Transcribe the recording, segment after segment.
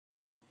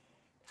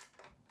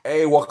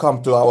Hey,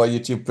 welcome to our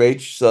YouTube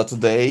page. So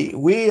today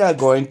we are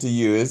going to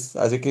use,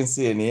 as you can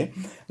see in here,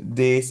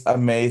 this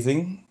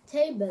amazing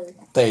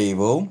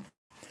table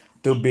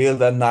to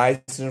build a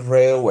nice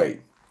railway.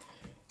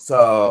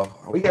 So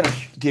we're gonna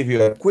give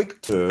you a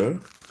quick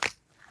tour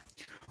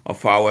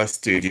of our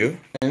studio,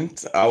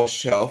 and our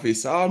shelf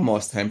is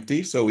almost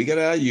empty. So we're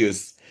gonna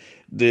use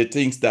the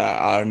things that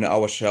are on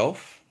our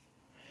shelf.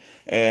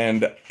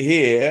 And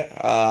here,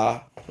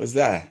 what's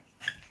that?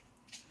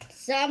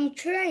 Some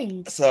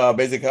trains. So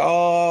basically,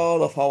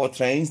 all of our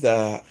trains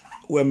that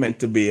were meant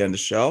to be on the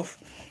shelf,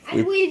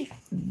 And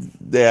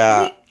they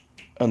are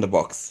on the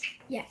box.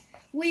 yeah,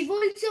 we've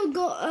also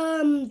got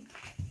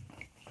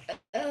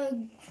a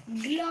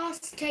glass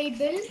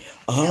table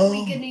that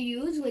we're gonna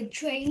use with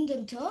trains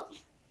on top.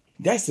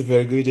 That's a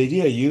very good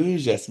idea. You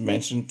just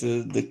mentioned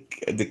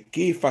the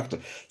key factor.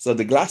 So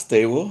the glass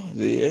table,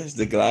 yes,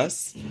 the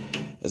glass,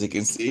 as you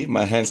can see,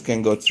 my hands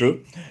can go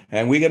through,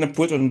 and we're gonna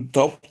put on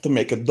top to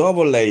make a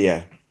double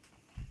layer.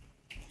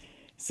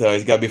 So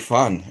it's gonna be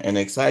fun and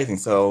exciting.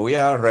 So we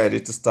are ready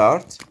to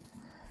start.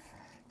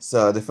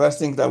 So the first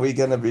thing that we're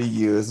gonna be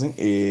using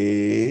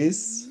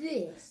is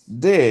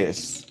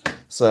this.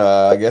 So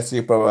I guess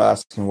you're probably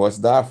asking what's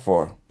that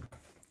for.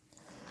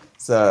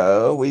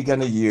 So we're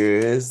gonna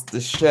use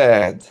the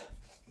shed.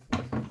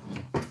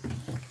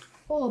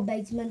 Or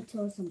basement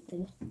or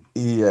something.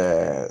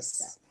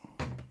 Yes.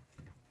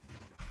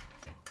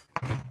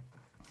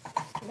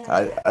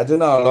 I don't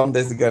know how long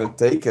this is gonna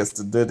take us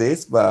to do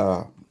this,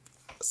 but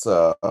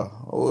so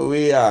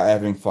we are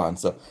having fun.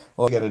 So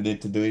all we gotta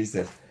need to do is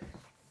just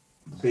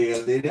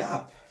build it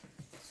up,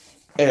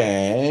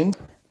 and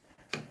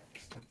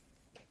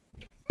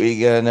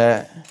we're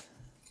gonna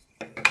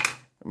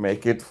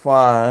make it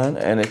fun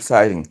and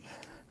exciting.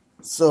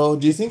 So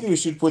do you think we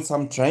should put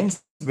some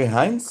trains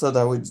behind so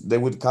that they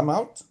would come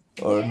out,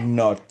 or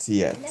not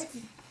yet?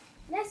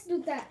 Let's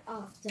do that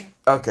after.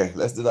 Okay,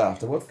 let's do that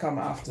after. What come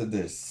after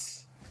this?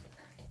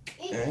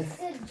 It's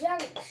a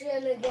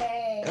junction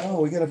again.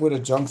 Oh, we gotta put a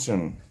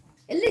junction.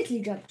 A little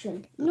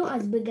junction, not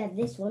as big as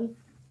this one.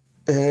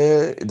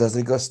 Does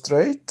it go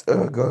straight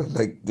or go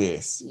like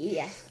this?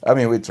 Yeah. I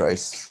mean, we try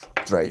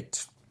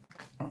straight.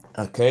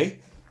 Okay,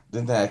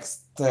 the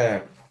next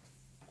step.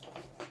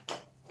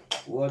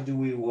 What do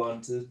we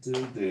want to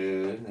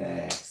do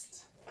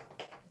next?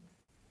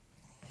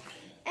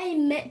 A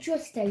metro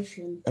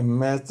station. A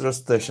metro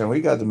station.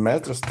 We got a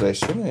metro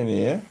station in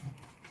here.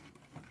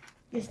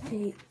 Just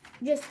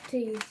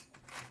to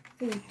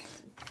think.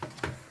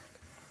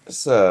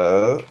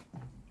 So,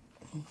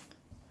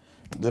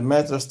 the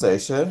metro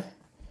station.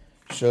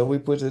 Shall we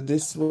put it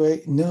this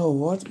way? No.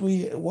 What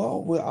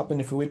will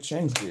happen if we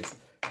change this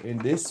in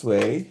this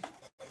way?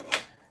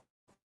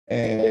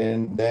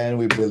 And then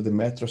we build the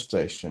metro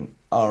station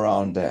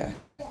around there.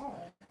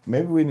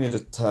 Maybe we need a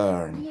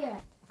turn. Yeah,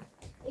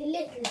 a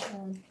little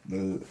turn.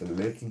 A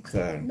little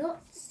turn.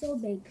 Not so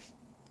big.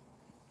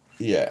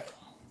 Yeah.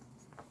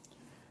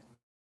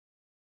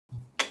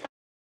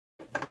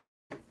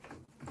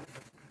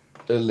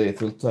 A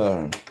little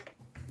turn.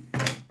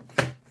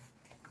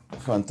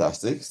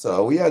 Fantastic.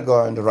 So we are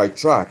going the right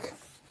track.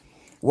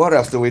 What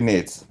else do we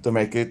need to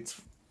make it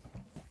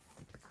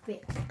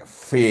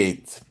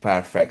fit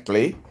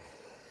perfectly?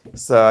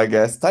 So I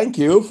guess thank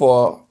you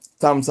for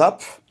thumbs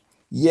up.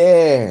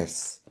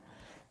 Yes.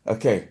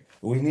 Okay,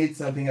 we need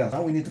something else.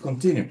 Now we need to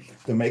continue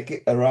to make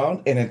it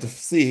around and then to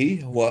see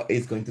what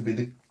is going to be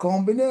the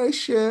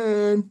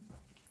combination.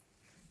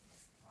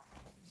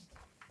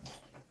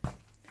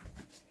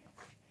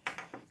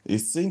 You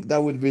think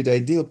that would be the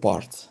ideal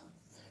part?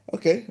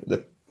 Okay,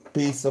 the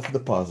piece of the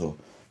puzzle.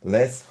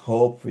 Let's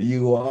hope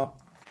you are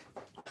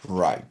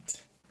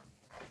right.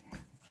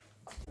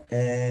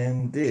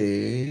 And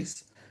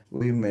this,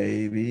 we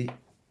maybe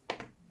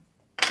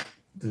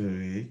do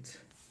it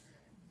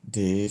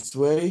this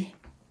way.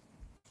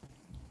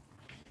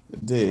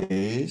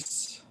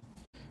 This,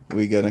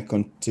 we're gonna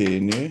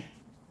continue.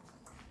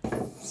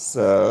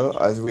 So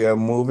as we are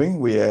moving,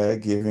 we are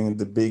giving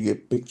the bigger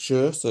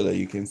picture so that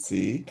you can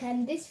see.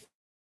 Can this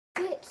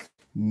fit?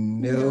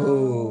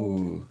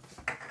 No.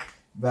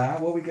 But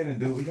what we're gonna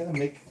do, we're gonna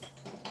make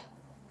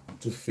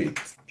to fit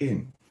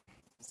in.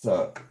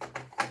 So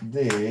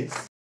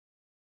this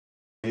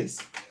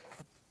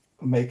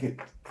make it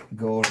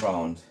go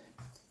around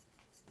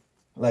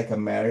like a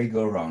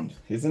merry-go-round,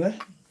 isn't it?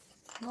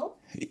 No.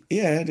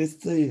 Yeah, this is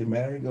the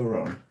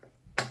merry-go-round.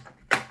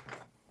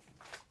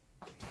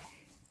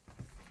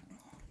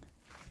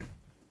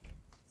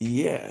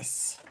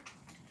 Yes.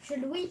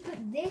 Should we put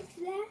this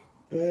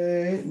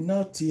there?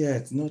 Not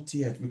yet,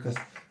 because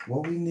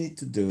what we need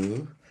to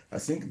do, I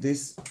think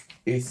this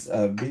is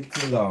a bit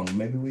too long.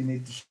 Maybe we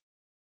need to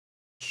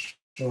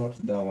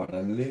shorten that one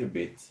a little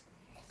bit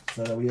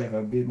so that we have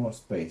a bit more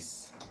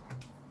space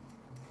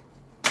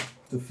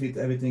to fit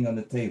everything on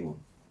the table.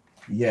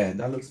 Yeah,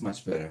 that looks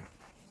much better.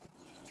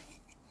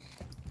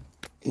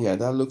 Yeah,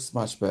 that looks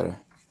much better.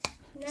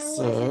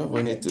 So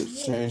we need to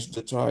change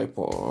the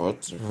tripod.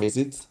 Raise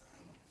it.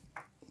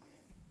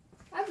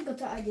 I've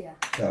got an idea.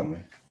 Tell me.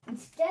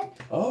 Instead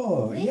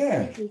Oh, of this yeah.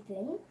 little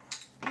thing,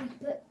 we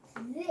put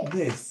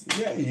this. This.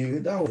 Yeah,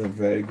 that was a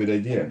very good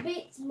idea. A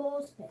bit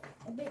more space.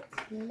 A bit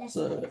less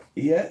So, space.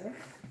 yeah.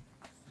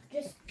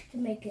 Just to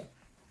make it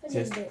a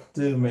Just little bit.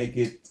 to make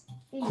it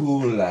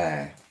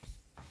cooler.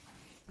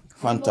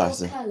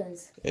 Fantastic. More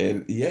colours.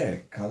 Yeah,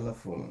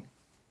 colorful.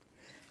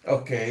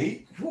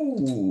 Okay.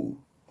 Ooh,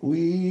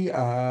 we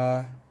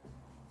are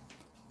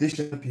the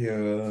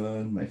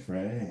champion, my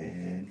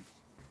friend.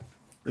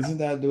 Isn't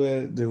that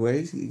the way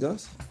it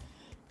goes?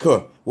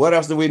 Cool. What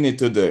else do we need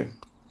to do?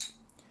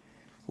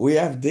 We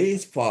have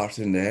this part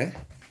in there.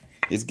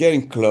 It's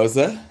getting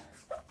closer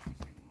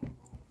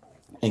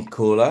and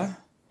cooler.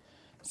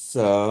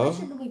 So Where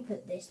should we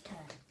put this turn?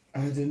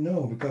 I don't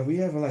know, because we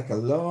have like a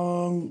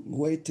long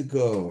way to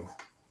go.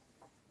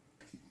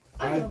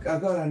 I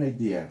got an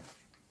idea.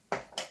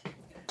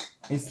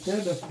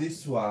 Instead of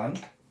this one,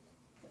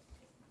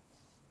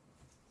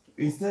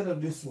 we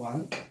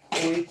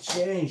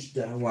change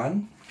that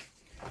one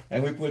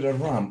and we put a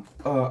ramp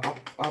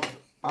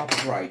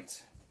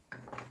upright.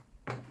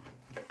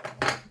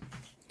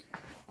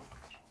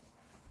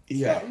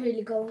 Yeah. It's not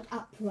really going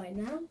up right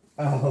now.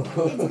 Oh.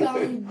 It's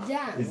going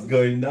down. It's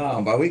going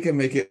down, but we can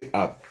make it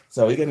up.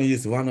 So we're gonna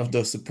use one of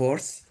those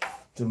supports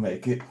to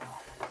make it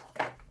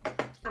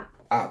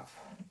up.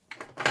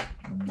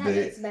 That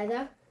looks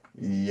better.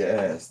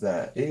 Yes,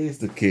 that is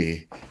the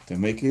key to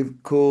make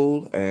it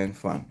cool and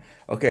fun.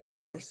 Okay.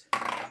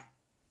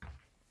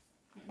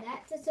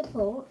 That's a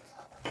support.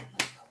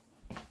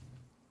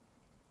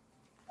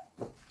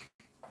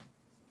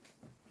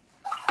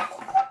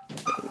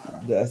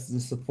 That's the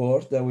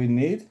support that we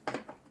need.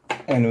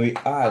 And we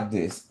add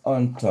this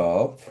on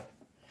top.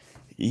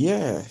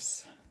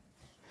 Yes.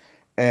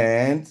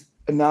 And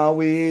now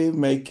we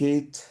make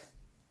it.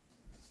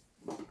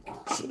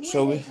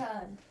 Shall we?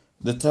 Turn.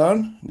 The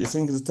turn? You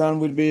think the turn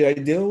will be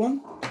ideal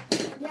one?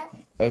 Yeah.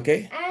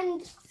 Okay.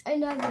 And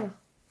another.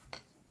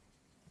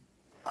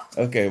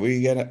 Okay,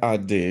 we're gonna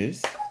add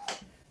this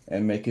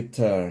and make it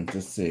turn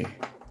to see.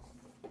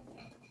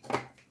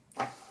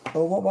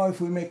 Oh, what about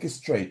if we make it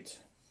straight?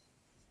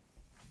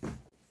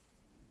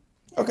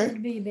 Okay.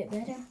 Would be a bit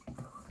better.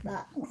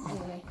 But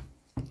anyway.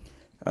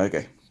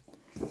 Okay.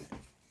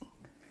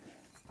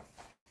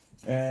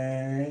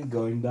 And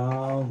going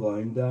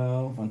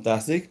down.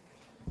 Fantastic.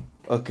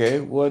 Okay,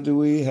 what do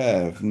we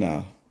have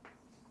now?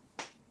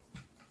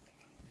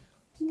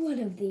 One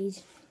of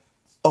these.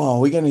 Oh,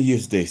 we're gonna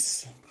use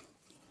this.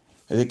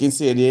 As you can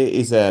see, it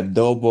is a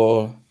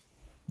double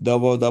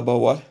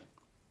what?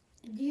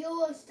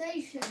 Dual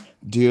station.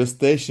 Dual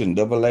station,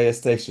 double layer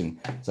station.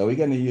 So we're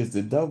gonna use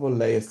the double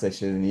layer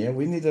station in here.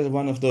 We needed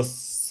one of those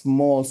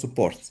small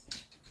supports.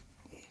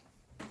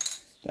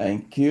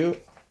 Thank you.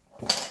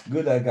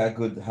 Good, I got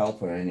good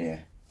helper in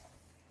here.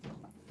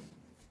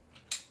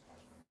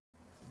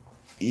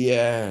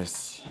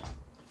 Yes.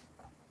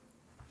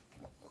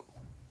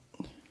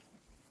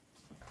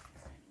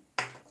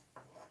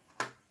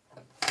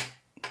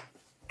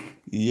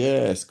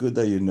 Yes, good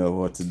that you know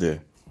what to do.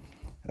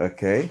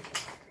 Okay.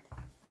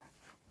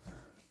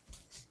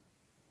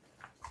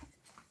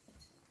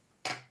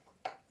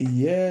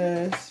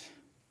 Yes.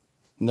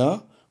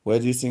 No? Where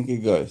do you think it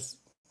goes?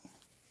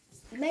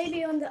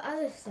 Maybe on the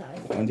other side.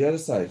 On the other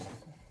side.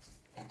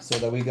 So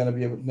that we're gonna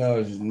be able. No,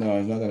 it's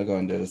not gonna go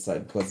on the other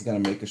side because it's gonna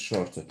make it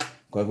shorter.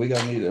 Because we're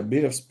gonna need a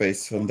bit of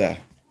space from there.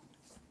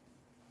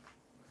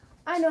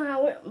 I know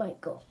how it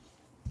might go.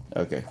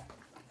 Okay.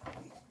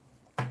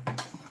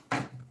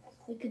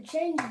 We could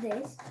change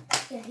this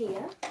to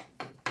here,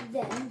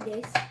 then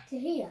this to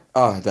here.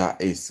 Oh,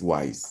 that is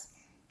wise.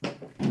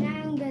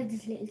 Now there's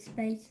this little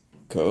space.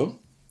 Cool.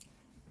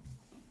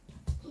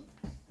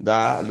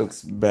 That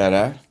looks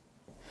better.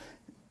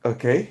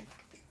 Okay.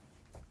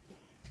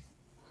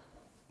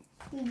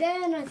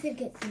 Then I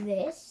think it's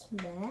this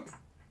there.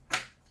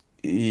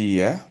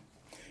 Yeah.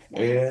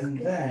 And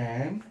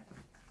then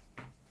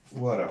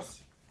what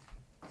else?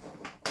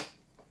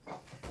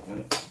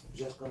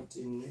 Just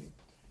continue.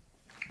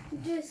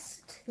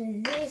 Just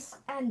this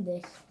and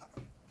this.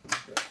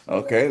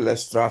 Okay,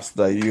 let's trust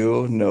that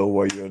you know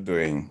what you're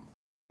doing.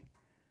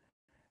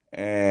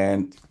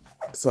 And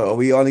so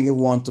we only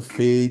want to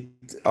fit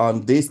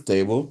on this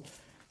table.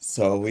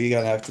 So we're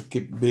gonna have to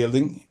keep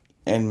building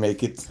and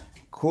make it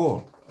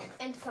cool.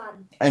 And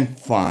fun. And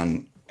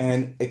fun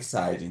and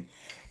exciting.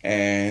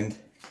 And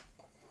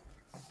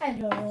I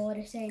don't know what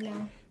to say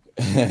now.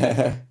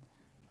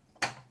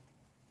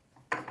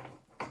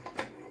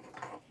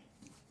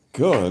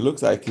 Cool. It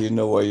looks like you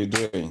know what you're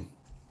doing.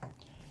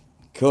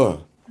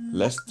 Cool.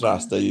 Let's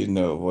trust that you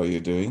know what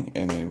you're doing,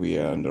 and then we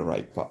are on the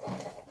right path,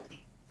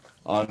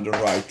 on the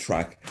right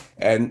track.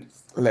 And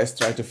let's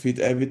try to fit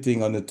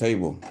everything on the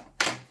table,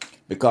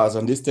 because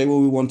on this table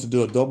we want to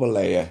do a double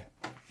layer.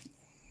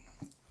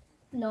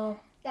 No,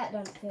 that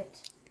don't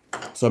fit.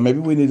 So maybe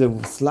we need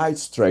a slide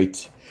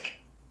straight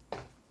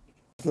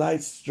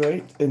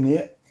in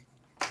here,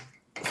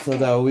 so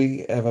that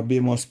we have a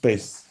bit more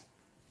space.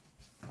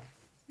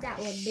 That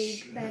would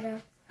be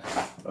better.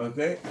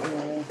 Okay.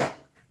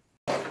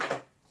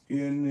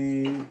 you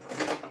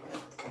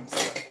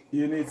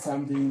need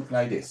something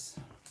like this.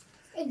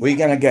 Exactly. We're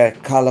gonna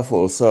get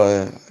colorful,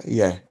 so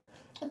yeah,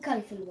 A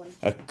colourful one.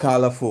 a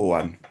colorful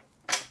one.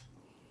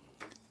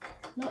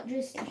 Not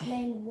just a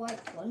plain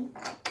white one.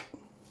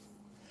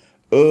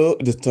 Oh,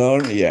 the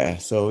turn, yeah.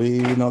 So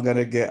we're not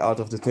gonna get out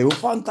of the table.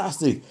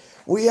 Fantastic.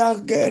 We are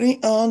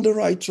getting on the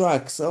right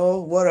track. So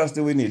what else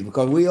do we need?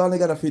 Because we only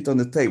gotta fit on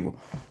the table.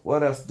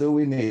 What else do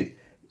we need?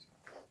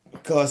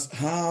 Because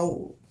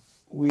how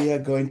we are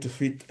going to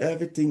fit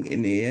everything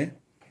in here.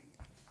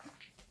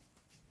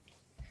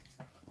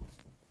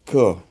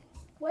 Cool.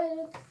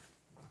 Well,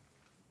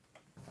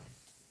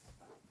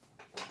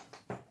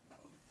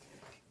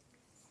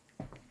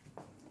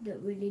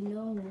 don't really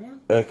know now.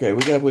 Okay,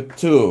 we're gonna put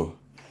two.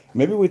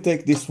 Maybe we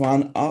take this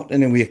one out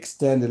and then we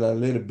extend it a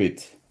little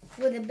bit.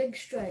 With a big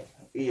stripe.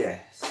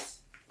 Yes.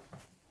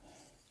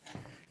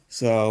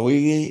 So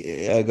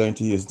we are going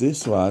to use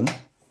this one.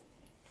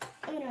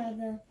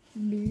 Another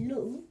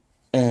blue.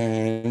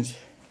 And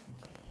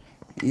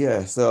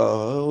yeah,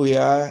 so we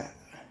are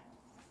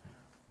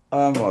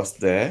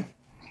almost there.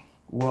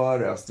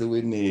 What else do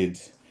we need?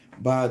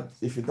 But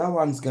if that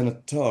one's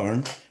gonna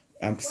turn,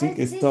 I think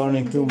it's this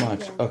turning one too doing much.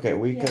 then? Okay,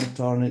 we Yeah. can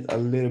turn it a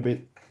little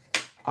bit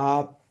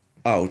up,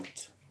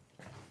 out.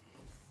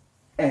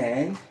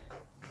 And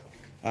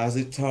as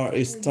it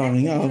is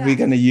turning out, we're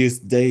gonna use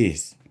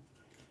this.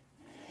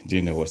 Do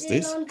you know what's Still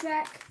this? on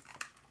track.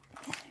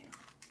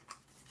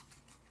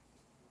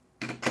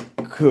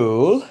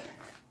 Cool.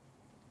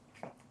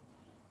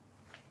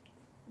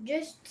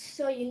 Just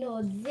so you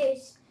know,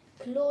 this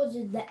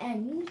closes the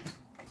end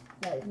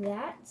like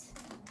that.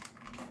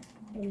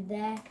 From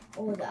there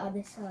or the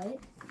other side.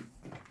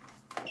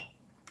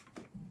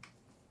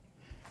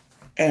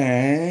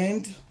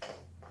 And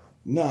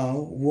now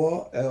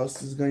what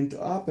else is going to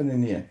happen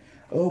in here?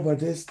 Oh, but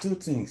there's two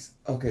things.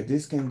 Okay,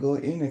 this can go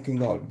in and can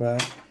go out,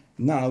 but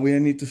now we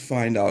need to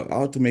find out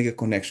how to make a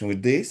connection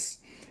with this,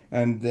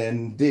 and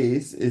then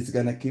this is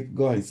gonna keep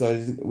going. So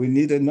we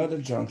need another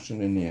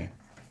junction in here.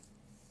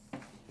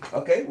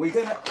 Okay, we're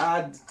gonna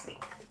add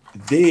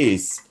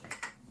this.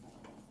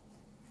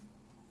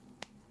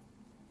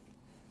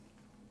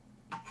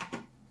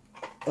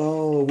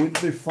 Oh,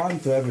 would be fun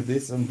to have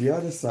this on the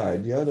other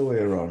side, the other way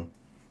around.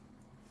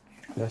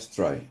 Let's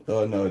try.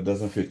 Oh no, it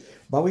doesn't fit.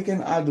 But we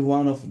can add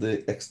one of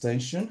the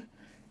extension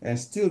and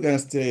still gonna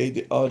stay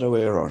the other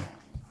way around.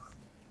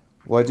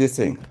 What do you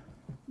think?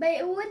 But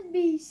it would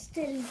be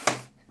still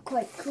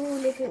quite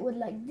cool if it was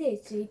like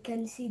this, so you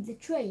can see the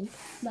train.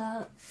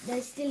 But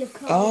there's still a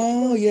car.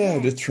 Oh that goes yeah,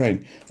 there. the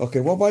train. Okay,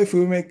 what about if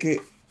we make it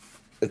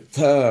a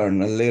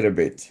turn a little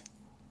bit?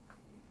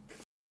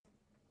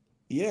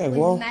 Yeah, With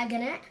well,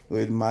 magnet.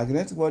 with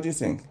magnet, what do you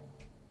think?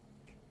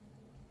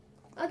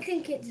 I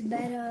think it's a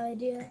better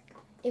idea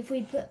if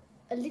we put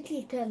a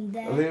little turn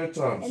there A little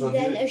turn. and So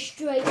then you a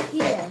straight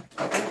here.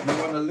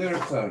 want a little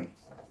turn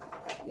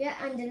Yeah,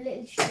 and a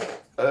little straight.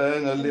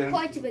 and a little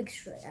Quite a big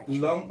straight, actually.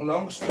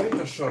 long straight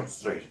or short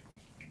straight?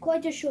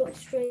 Quite a short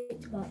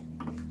straight, but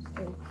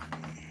still.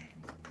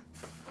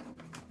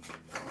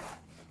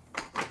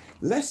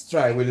 Let's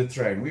try with the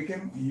train. We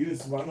can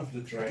use one of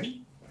the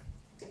train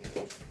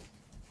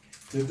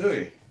to do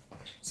it.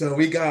 So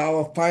we got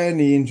our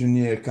pioneer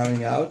engineer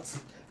coming out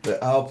to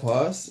help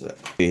us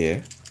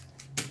here.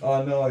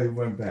 Oh no, he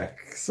went back.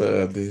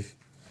 So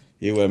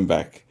he went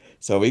back.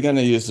 So we're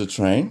gonna use the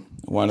train,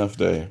 one of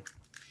the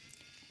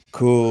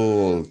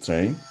cool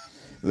train.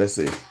 Let's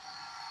see.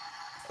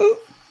 Oh,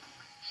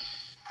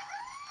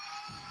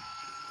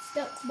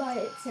 Stuck by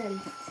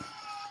itself.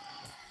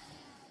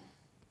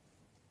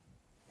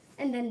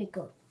 And then it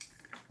goes.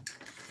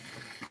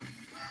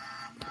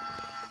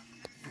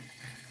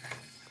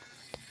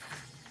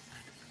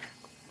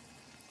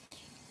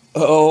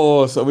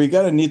 oh, so we're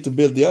gonna need to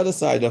build the other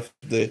side of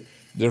the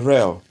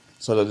rail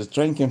so that the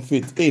train can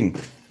fit in.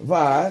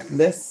 But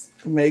let's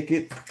make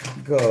it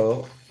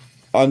go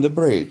on the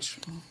bridge.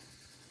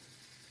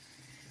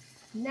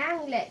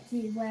 Now let's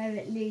see where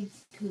it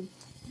leads to.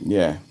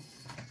 Yeah.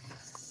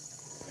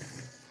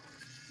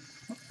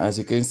 As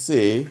you can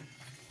see.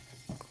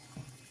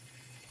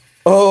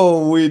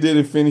 Oh, we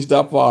didn't finish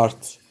that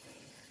part.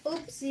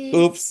 Oopsie.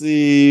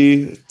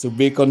 Oopsie. To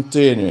be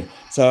continued.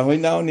 So we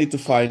now need to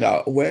find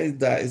out where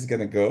that is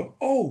gonna go.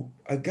 Oh,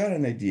 I got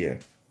an idea.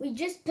 We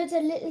just put a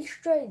little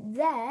straight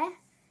there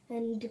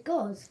and it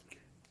goes.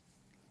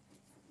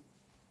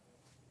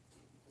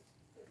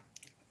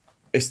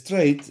 A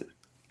straight.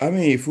 I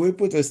mean, if we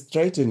put a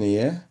straight in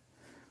here,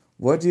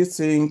 what do you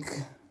think?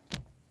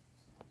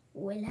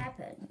 Will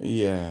happen.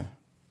 Yeah.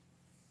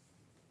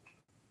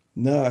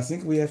 No, I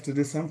think we have to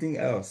do something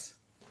else.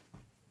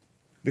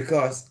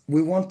 Because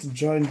we want to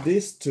join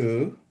these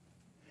two.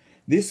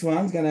 This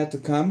one's gonna have to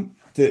come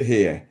to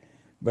here.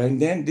 But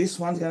then this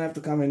one's gonna have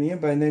to come in here,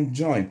 but then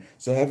join.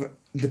 So have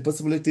the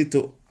possibility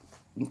to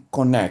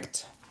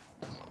connect.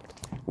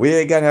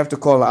 We're gonna have to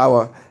call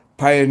our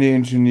pioneer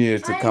engineer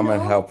to I come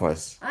and know. help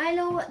us. I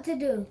know what to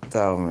do.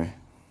 Tell me.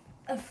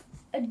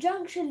 A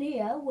junction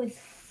here with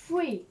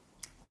 3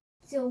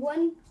 So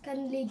one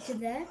can lead to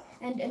there,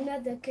 and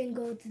another can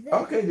go to there.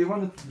 Okay, they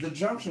want the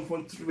junction for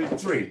with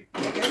 3.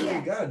 Okay, Yeah.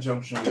 we got a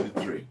junction with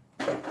the 3.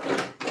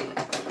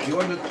 You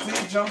want the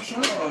 3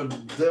 junction or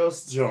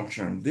those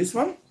junction? This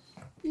one?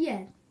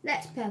 Yeah,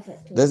 that's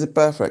perfect. That's it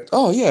perfect.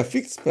 Oh yeah,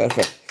 fixed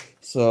perfect.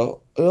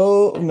 So,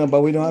 oh no,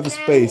 but we don't have a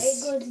Now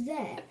space. it goes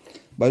there.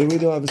 But we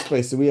don't have a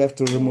space, so we have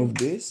to remove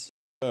this.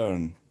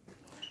 Turn.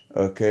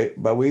 Okay,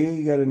 but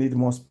we gotta need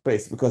more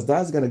space because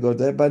that's gonna go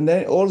there, but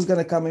then all is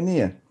gonna come in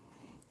here.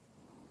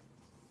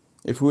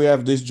 If we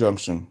have this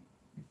junction.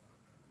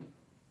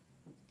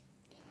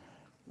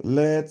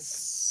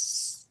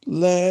 Let's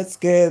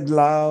get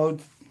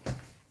loud.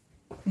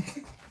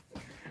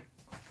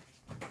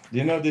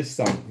 You know this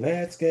song?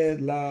 Let's get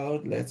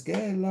loud, let's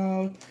get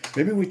loud.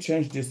 Maybe we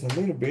change this a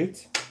little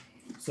bit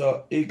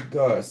so it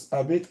goes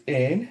a bit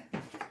in,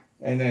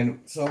 and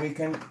then so we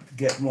can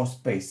get more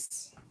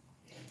space.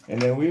 And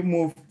then we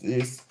move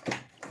this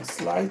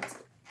slightly.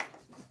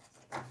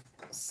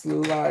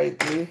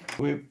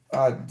 We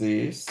add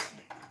this.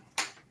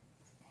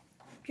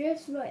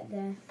 Just right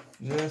there.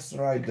 Just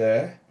right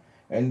there.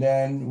 And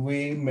then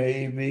we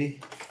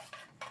maybe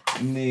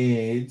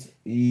need,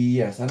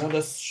 yes,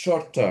 another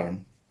short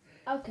turn.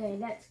 Okay,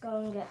 let's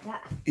go and get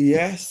that.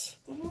 Yes.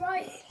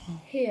 Right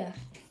here.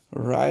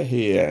 Right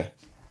here.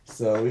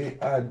 So we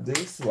add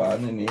this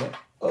one in here.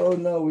 Oh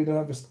no, we don't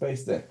have a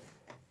space there.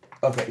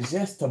 Okay,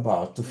 just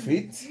about to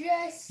fit.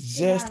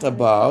 Just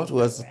about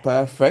was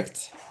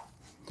perfect.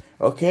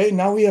 Okay,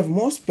 now we have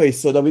more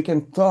space so that we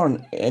can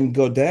turn and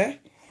go there.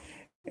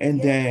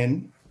 And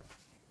then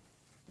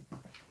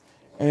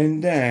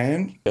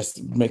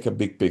just make a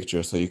big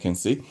picture so you can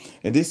see.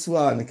 And this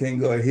one can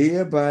go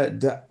here,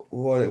 but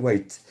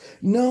wait.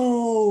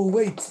 No,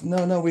 we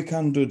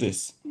can't do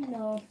this.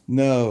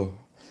 No,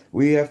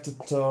 we have to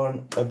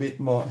turn a bit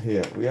more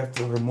here. We have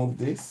to remove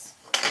this.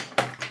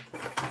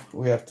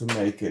 We have to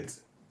make it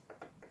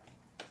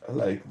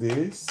like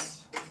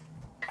this.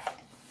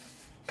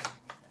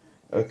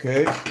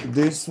 Okay,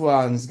 this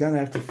one's gonna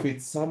have to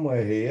fit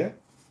somewhere here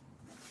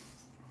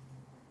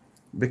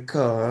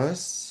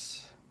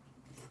because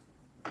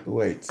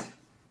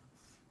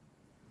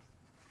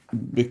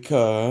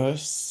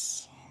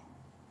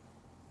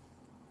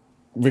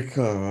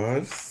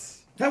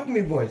help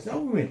me boys,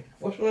 help me.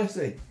 What should I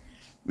say?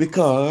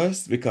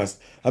 Because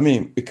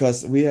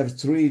we have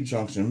 3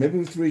 junction.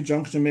 Maybe 3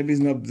 junction maybe is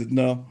not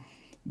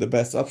the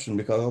best option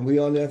because we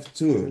only have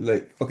 2.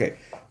 Like, okay,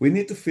 we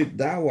need to fit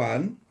that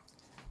one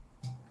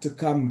to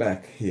come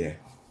back here.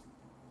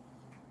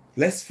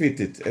 Let's fit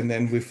it and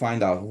then we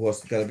find out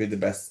what's gonna be the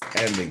best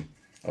ending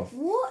of.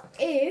 What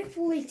if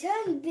we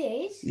turn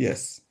this?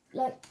 Yes.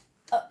 Like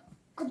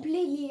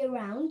completely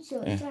around,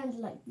 so it turns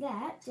like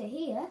that to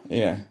here.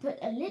 Yeah. Put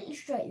a little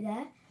straight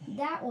there.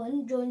 That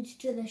one joins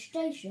to the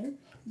station.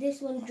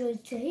 This one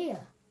joins to here.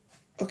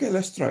 Okay,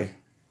 let's try.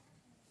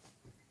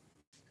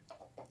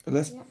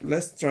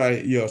 Let's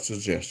try your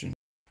suggestion.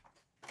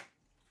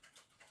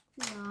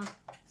 Nah,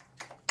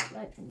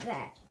 like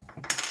that.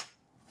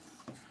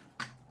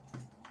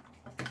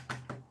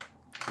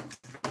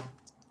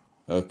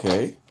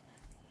 Okay.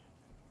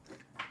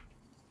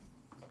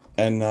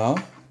 And now?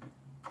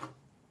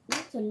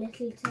 That's a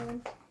little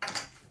turn.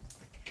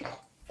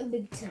 A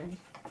big turn.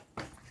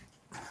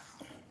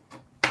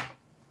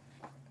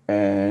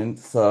 And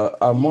so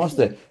almost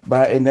there.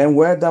 But and then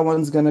where that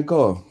one's gonna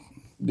go?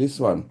 This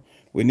one.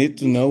 We need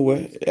to know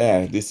where.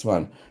 Yeah, this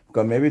one.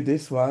 Because maybe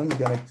this one's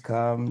gonna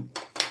come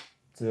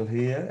till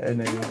here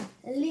and then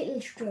a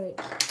little straight.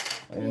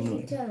 A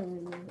little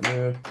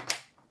turn.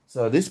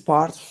 So this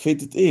part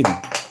fit it in.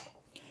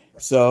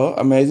 So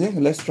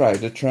amazing. Let's try.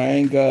 The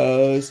train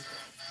goes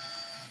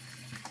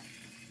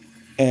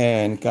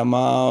and come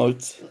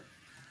out.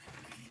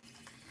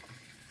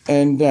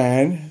 And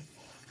then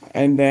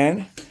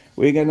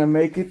we're gonna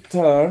make it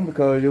turn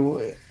because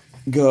it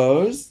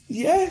goes.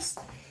 Yes.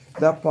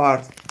 That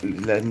part,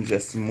 let me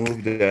just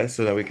move there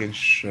so that we can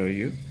show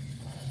you.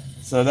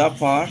 So that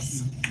part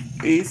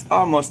is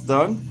almost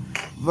done.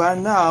 But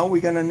now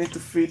we're gonna need to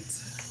fit.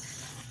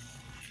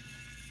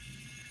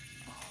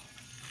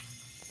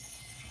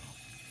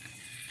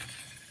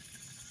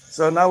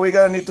 So now we're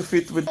gonna need to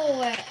fit with.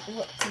 What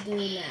to do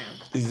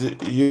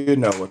now? You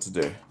know what to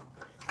do.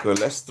 So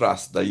let's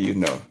trust that you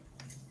know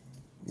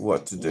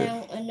what to do.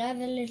 Now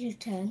another little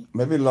turn.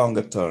 Maybe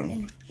longer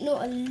turn.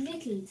 Not a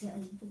little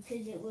turn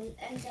because it will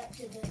end up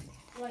to the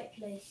right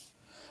place.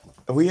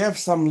 We have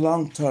some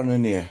long turn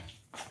in here.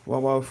 What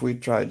about if we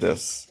try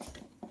this?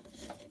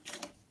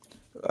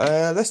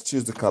 Let's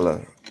choose the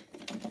color.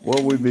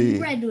 What would be?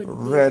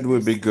 Red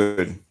would be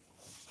good.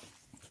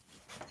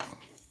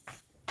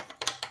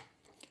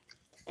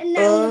 And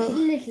now a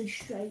little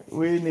straight.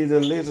 We need a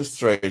little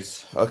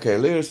straight. Okay, a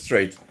little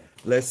straight.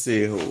 Let's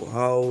see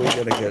how we're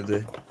gonna get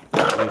it.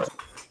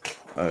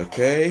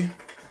 Okay.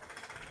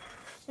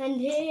 And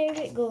here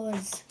it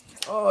goes.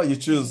 Oh, you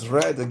choose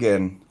red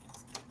again.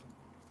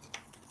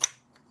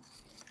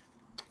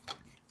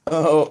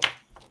 Oh,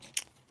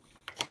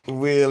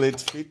 will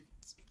it fit?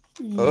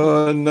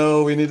 Oh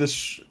no, we need a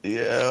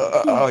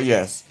yeah. Oh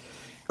yes.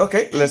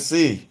 Okay, let's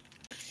see.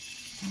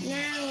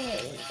 Now,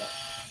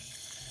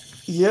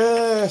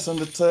 Yes, on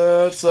the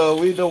third. So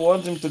we don't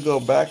want him to go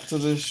back to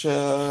the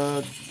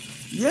shed.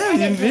 Yeah,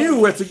 you knew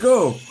where to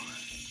go.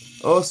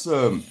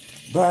 Awesome.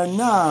 But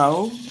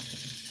now,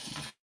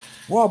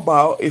 what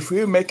about if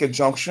we make a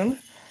junction?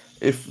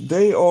 If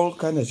they all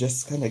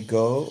just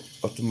go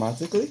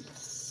automatically.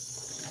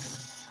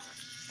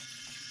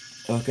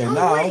 Okay, oh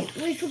now. wait,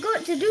 we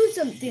forgot to do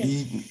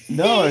something.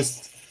 No, This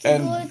it's to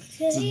and go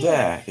to to here.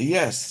 there.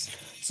 Yes.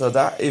 So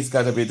that is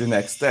gonna be the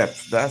next step.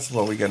 That's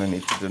what we're gonna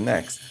need to do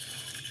next.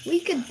 We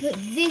could put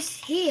this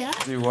here.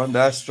 Do you want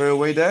that straight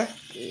away there?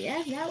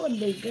 Yeah, that would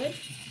be good.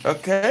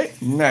 Okay,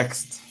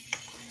 next.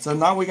 So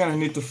now we're gonna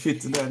need to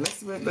fit there.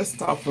 Let's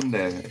start from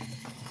there.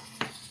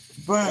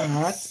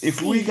 But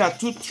if we got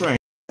two trains,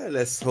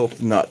 let's hope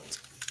not.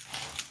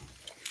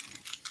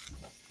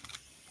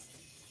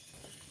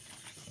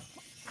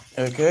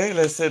 Okay,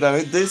 let's say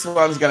that this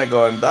one's gonna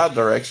go in that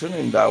direction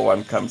and that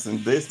one comes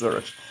in this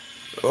direction.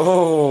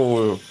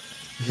 Oh,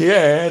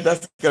 yeah,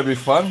 that's gonna be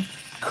fun.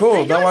 Cool.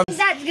 I That don't one. think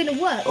that's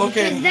gonna work.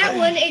 Okay, Because that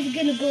one is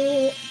gonna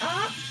go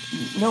up.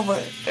 No,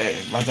 but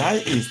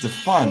that is the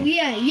Oh fun.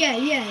 yeah.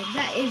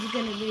 That is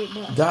gonna be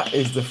it. That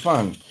is the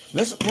fun.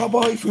 What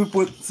about if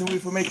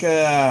we make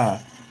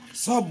a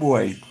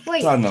subway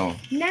Wait. tunnel?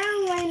 Now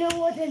I know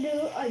what to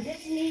do. I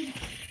just need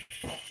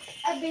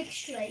a big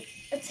straight,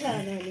 a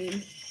turn. I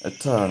mean, A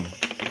turn.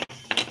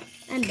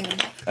 and then.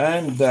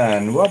 And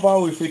then what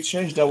about if we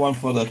change that one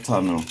for the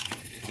tunnel?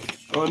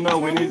 Oh no,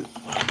 we need.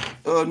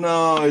 Oh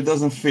no, it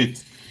doesn't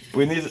fit.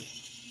 We need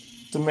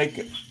to make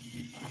it.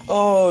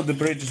 Oh, the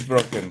bridge is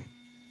broken.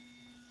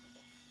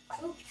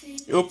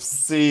 Oopsie.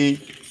 Oopsie.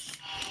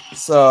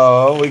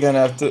 So we're gonna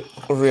have to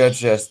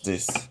readjust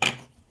this.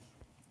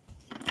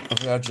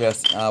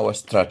 Readjust our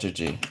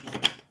strategy.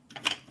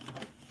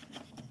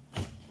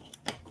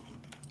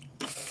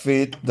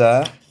 Fit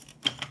the.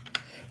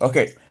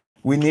 Okay,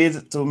 we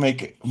need to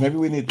make. Maybe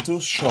we need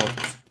too short.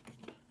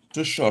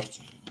 Too short.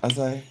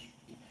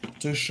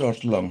 Too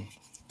short long.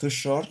 Too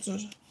short.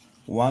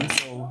 One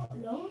so.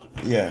 Long?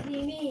 Yeah. What do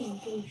you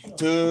mean too short?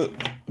 Too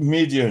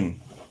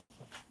medium.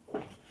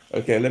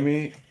 Okay, let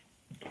me.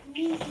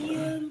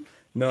 Medium.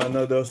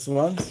 No, those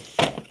ones.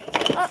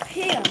 Up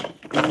here.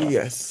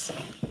 Yes.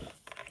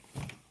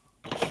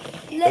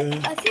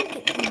 I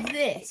think it's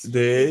this.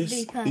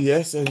 This. Because-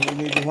 Yes, and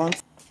we need one.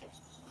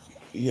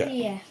 Yeah.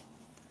 Yeah.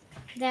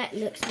 That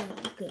looks like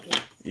a good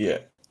one. Yeah.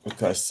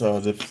 Okay, so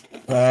the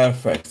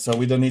perfect. So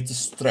we don't need to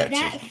stretch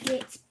That it.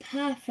 fits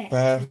perfectly.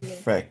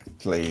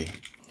 Perfectly.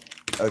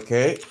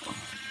 Okay.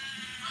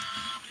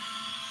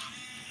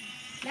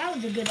 That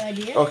was a good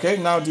idea. Okay,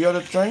 now the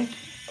other train.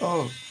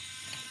 Oh.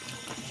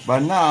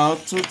 But now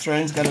two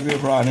trains gonna be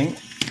running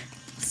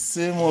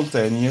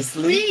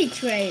simultaneously. 3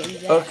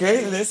 trains.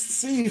 Okay, let's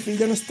see if he's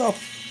gonna stop.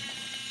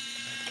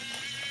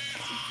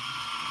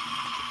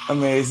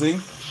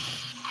 Amazing.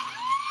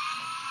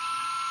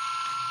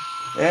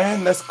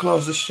 And let's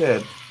close the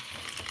shed.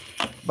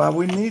 But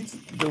we need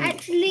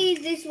Actually,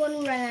 this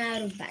one ran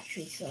out of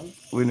battery, so.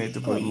 we need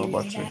to put more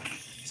use battery. that.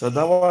 So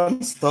that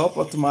one stop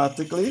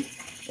automatically,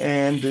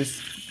 and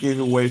this give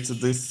away to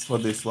this for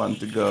this one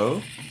to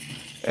go.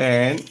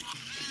 And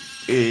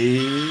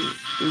here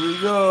we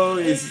go.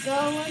 Let's go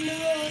on the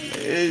road.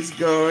 It's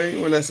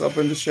going. Well, let's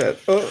open the shed.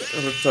 Oh,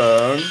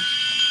 return.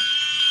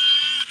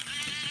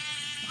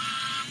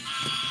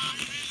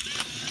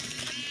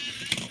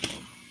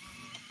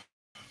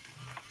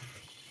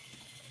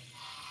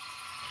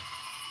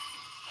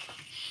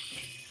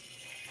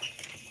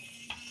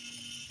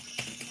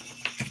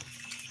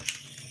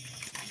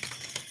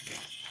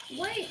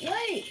 Wait.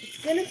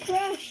 It's gonna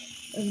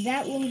crash. If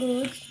that one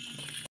goes.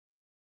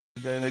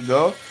 There you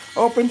go.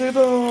 Open the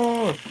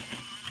door.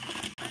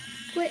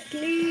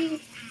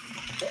 Quickly.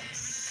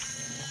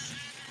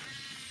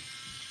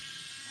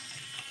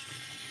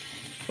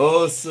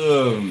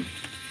 Awesome.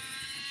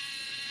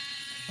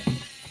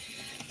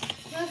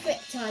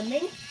 Perfect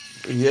timing.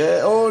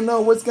 Yeah. Oh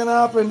no, what's gonna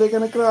happen? They're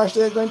gonna crash.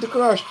 They're going to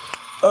crash.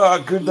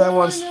 Oh, good. That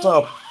one No.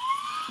 stop.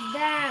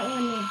 That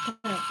one is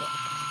perfect.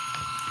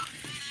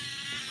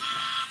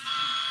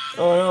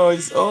 Oh no,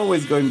 it's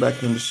always going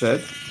back in the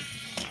shed.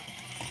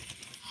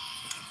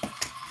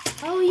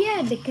 Oh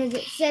yeah, because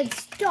it said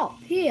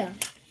stop here.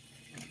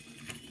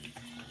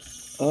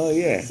 Oh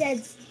yeah. It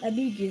says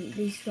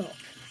immediately stop.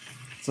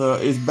 So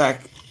it's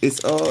back.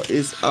 It's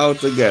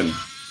out again.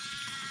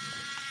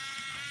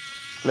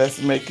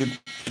 Let's make it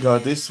go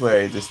this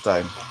way this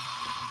time.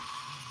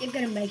 You're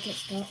gonna make it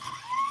stop.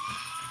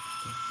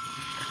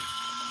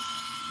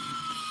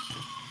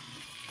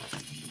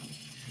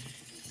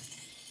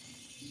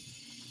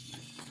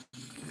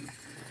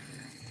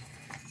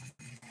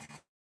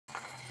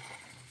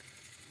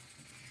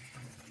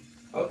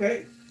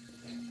 Okay.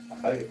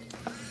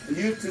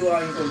 You two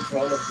are in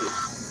control of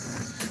this.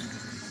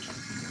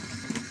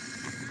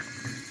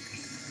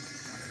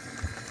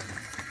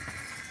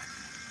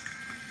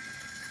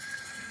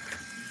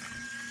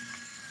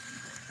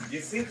 You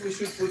think we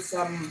should put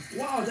some?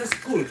 Wow, that's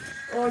cool.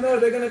 Oh no,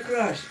 they're gonna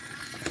crash.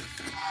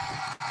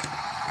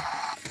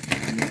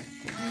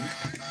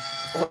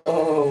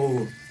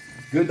 Oh,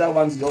 good. That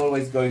one's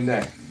always going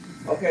there.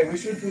 Okay, we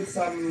should put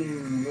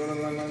some. No, no,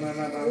 no, no, no,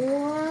 no,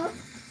 no.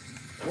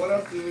 What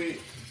else can we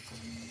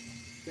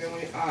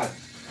add?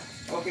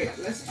 Okay,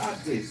 let's add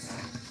this.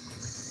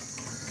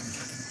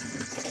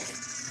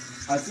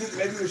 I think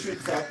maybe we should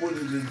start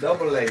putting the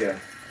double layer.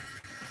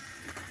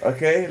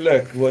 Okay,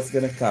 look what's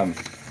gonna come.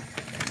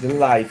 The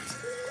light.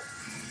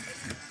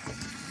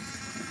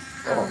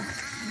 Oh.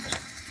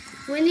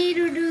 We need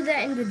to do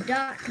that in the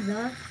dark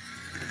though.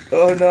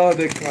 Oh no,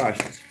 they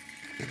crashed.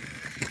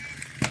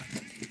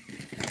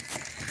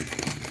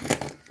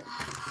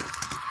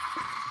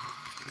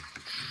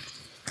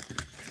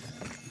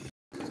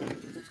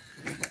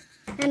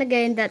 And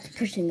again, that's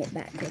pushing it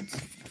backwards.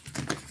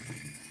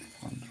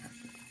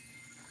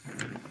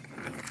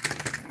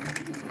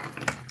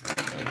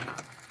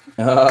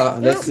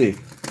 Let's see.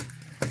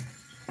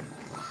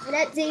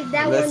 Let's see if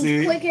that one's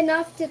quick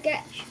enough to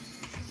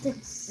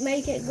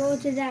make it go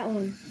to that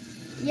one.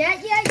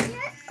 Yeah.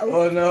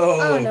 Oh no.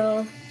 Oh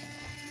no.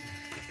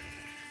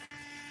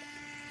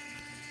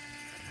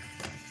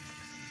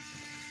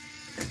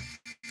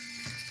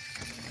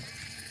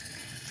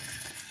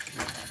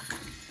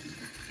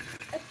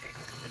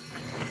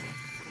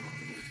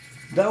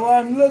 That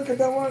one, look at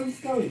that one, it's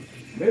coming.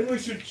 Maybe we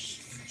should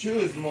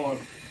choose more.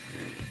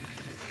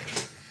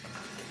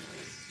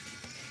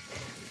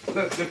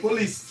 Look, the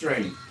police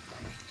train.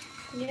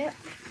 Yep.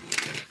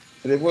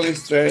 The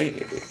police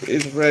train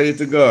is ready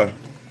to go.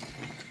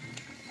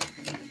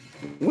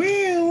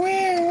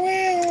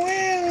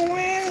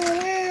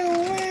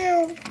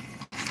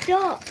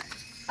 Stop.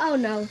 Oh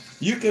no.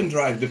 You can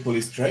drive the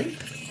police train?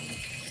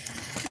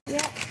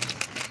 Yep.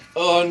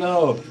 Oh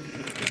no.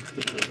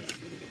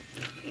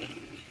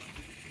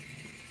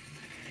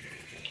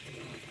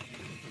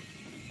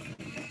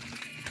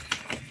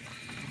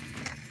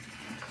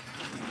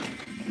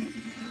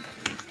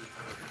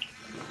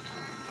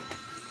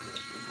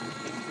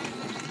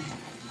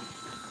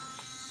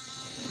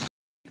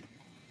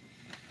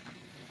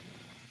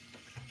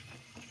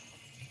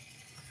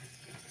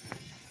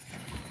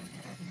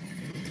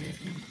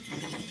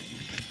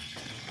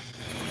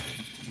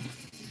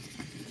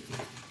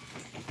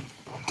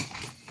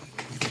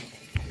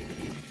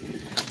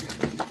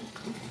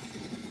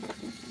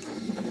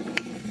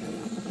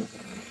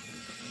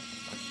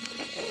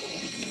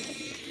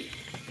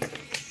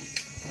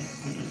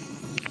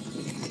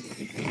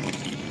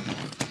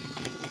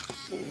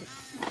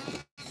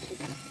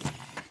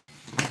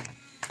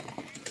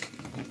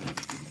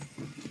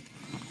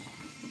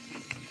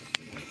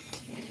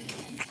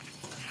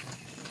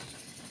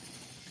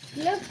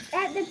 Look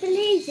at the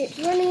police, it's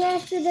running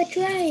after the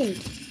train.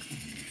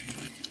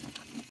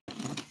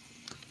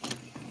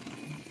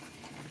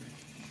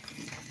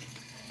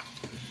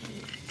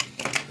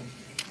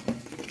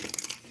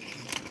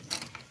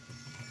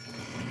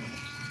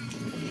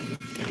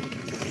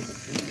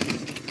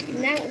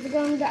 Now it's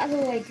going the other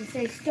way to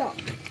say stop.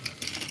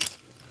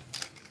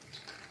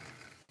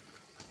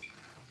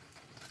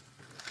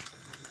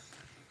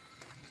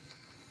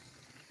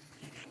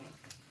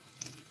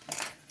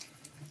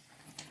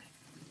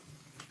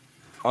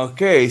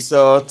 Okay,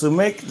 so to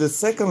make the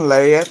second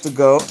layer to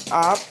go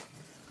up,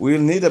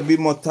 we'll need a bit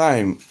more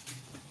time.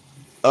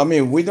 I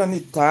mean, we don't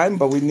need time,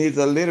 but we need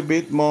a little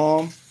bit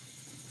more.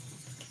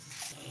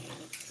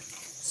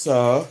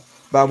 So,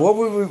 but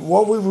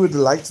what we would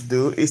like to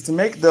do is to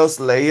make those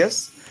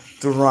layers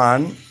to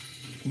run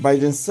by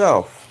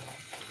themselves,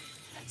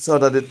 so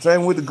that the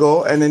train would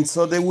go, and then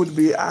so they would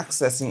be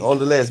accessing all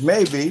the layers.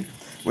 Maybe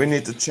we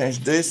need to change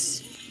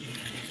this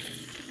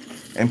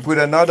and put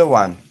another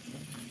one.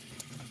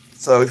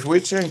 So if we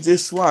change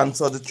this one,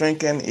 so the train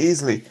can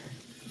easily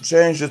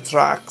change the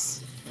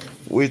tracks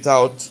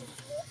without.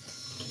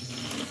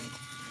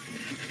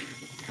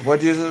 What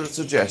do you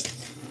suggest?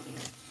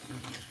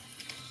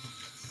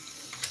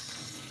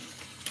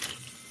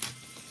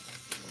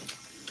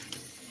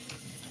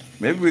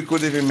 Maybe we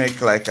could even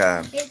make like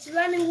a. It's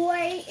running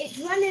away, it's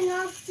running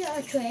after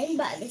a train,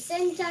 but at the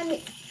same time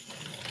it's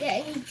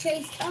getting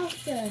chased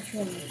after a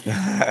train.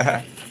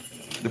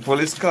 The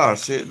police car,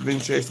 she's being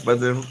chased by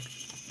the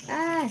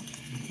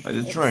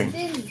train.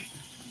 Still.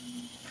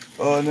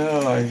 Oh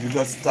no, you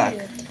got stuck.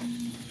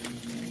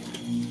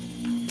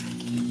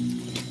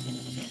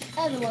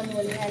 Everyone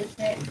will help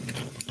it.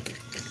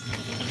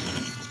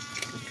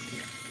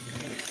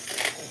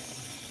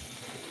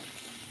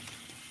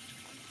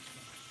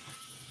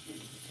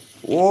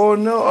 Oh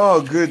no,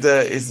 oh good,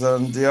 it's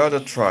on the other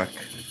track.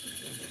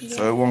 Yeah.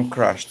 So it won't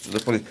crash to the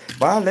police.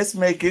 But let's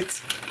make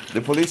it,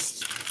 the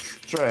police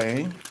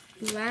train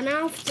run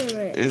after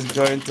it. Is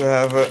going to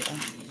have a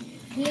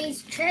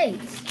police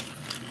chase.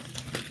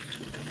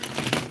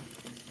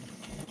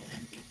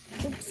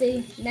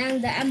 Oopsie, now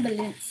the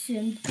ambulance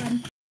soon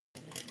come.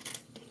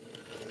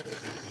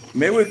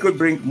 Maybe we could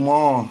bring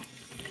more.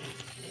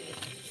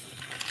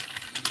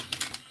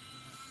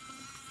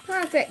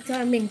 Perfect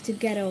timing to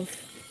get off.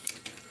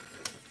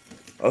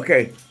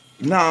 Okay,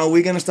 now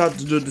we're gonna start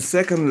to do the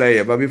second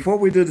layer. But before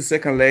we do the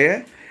second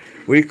layer,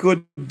 we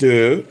could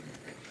do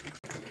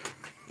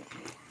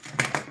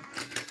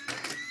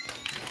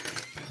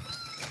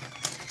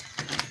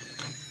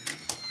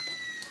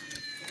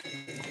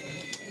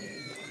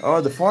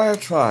the fire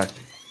truck.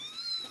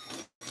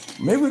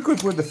 Maybe we could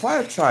put the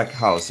fire truck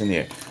house in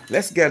here.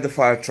 Let's get the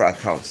fire truck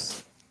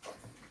house.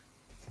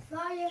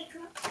 Fire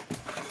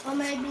truck. Or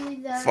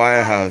maybe the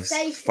Firehouse.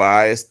 station.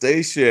 Fire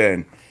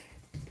station.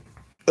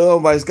 Oh,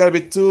 but it's gotta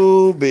be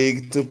too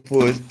big to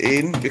put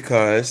in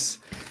because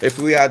if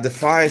we add the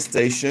fire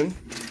station,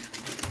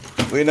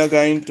 we're not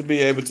going to be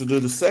able to do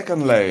the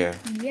second layer.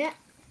 Yeah.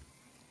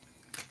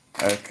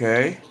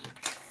 Okay.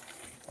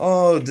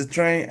 Oh, the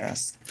train.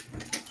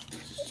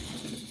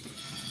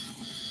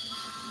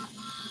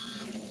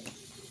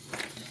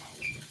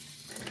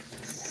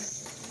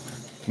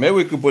 Maybe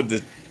we could put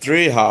the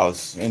tree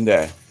house in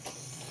there.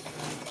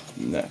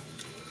 No.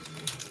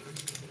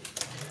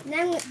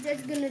 Now we're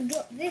just gonna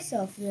drop this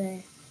off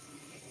there.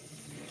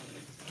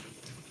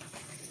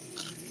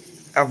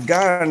 I've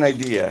got an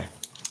idea.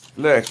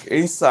 Look,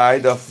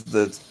 inside of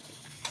the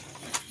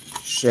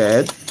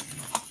shed,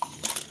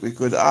 we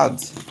could add.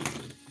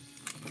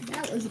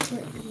 That was a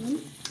quick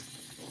one.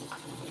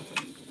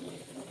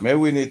 Maybe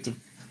we need to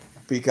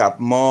pick up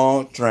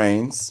more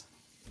trains.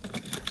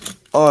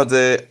 Or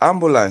the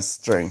ambulance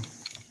train.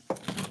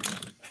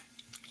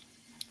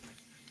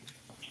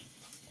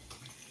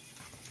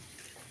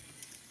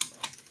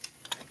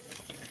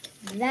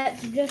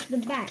 That's just the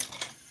back,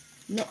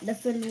 not the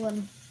full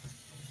one.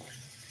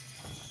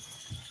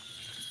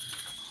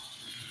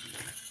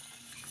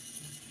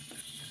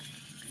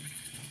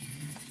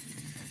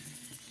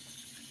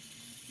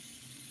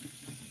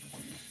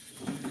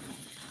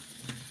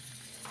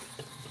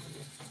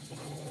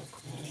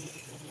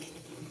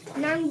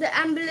 Now the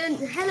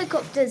ambulance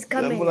helicopter's The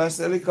coming. ambulance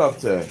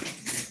helicopter.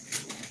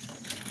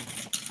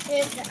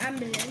 Here's the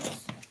ambulance.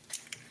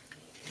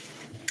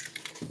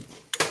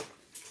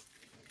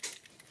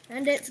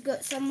 And it's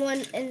got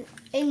someone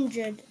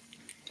injured.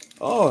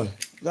 Oh,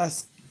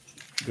 that's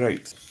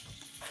great.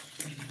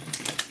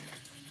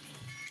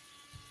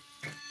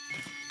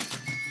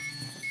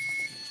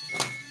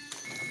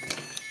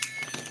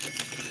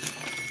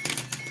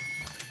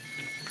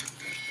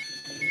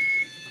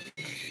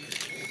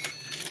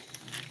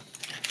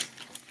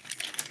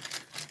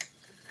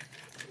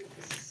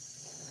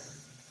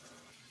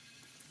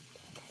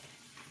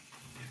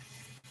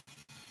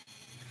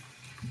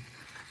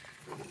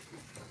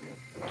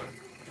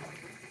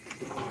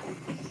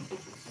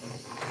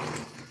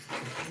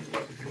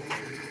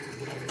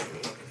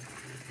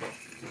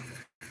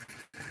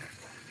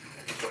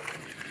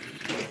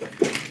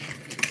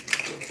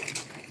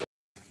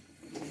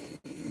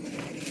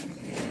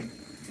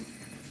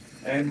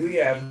 And we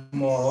have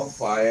more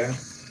fire.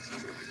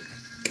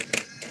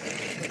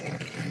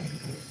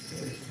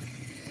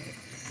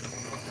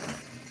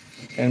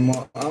 And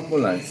more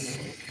ambulance.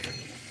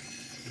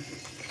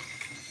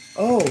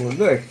 Oh,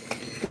 look.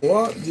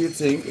 What do you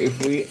think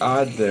if we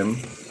add them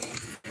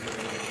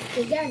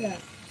Together.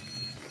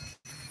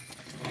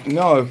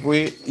 No, if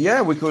we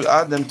could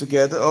add them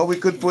together or we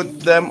could put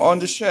them on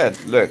the shed.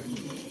 Look,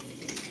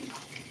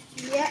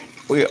 Yeah.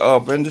 we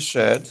open the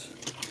shed.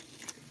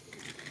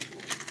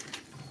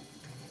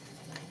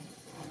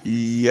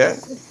 Yeah.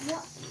 The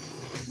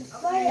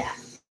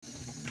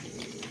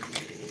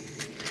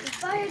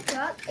fire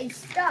truck is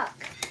stuck.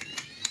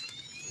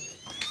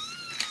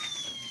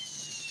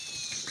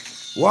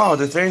 Wow,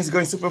 the train is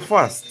going super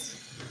fast.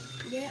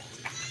 Yeah.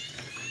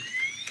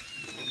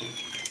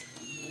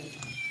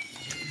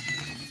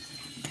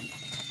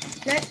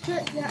 Let's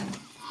put that.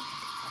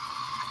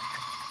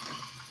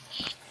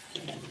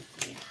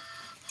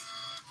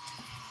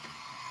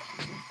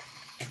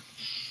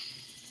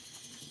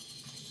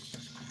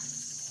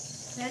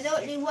 There's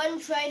only one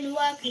train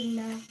working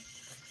now.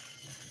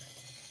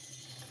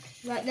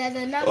 Right, there's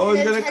another. Oh,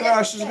 it's gonna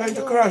crash, it's going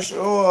to crash.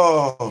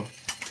 Oh,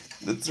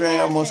 the train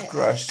almost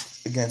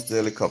crashed against the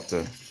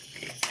helicopter.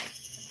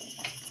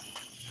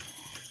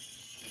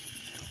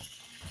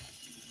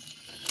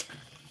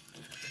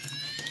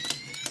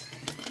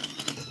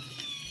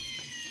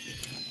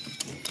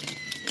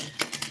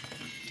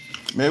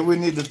 Maybe we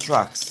need the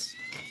trucks.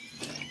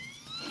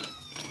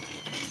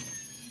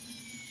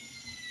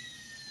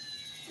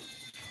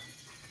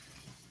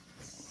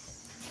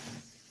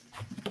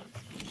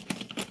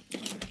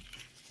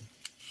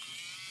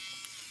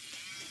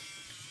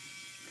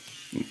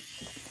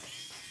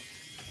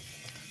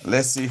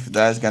 Let's see if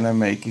that's gonna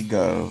make it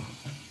go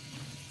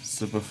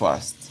super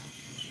fast.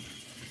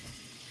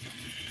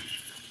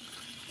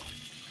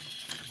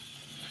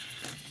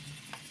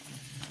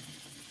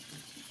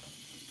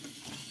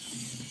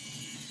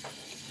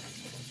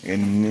 It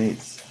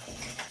needs.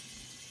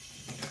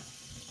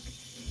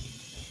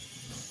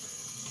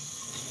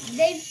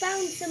 They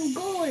found some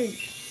gold.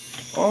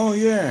 Oh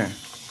yeah.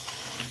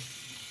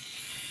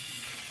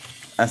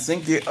 I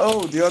think the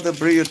other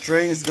Brio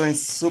train is going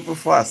super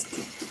fast.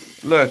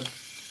 Look,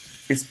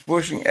 it's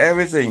pushing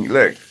everything.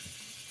 Look.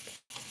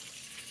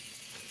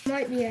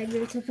 might be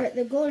able to put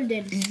the gold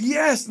in.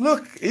 Yes,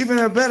 look, even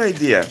a better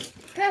idea.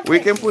 Perfect. We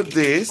can put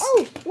this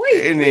Oh,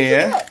 wait. in we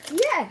here. forgot.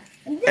 Yeah.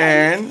 And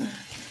then And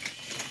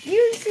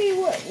you see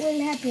what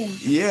will happen.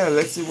 yeah,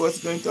 let's see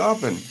what's going to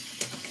happen.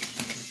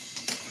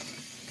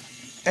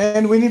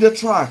 And we need a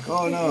track.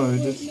 Oh no.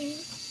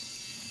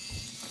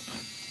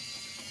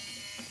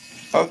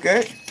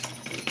 Okay.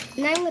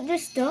 Now it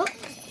just stopped.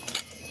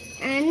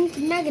 And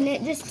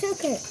Magnet just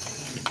took it.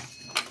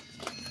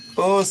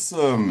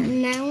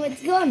 Awesome. Now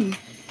it's gone.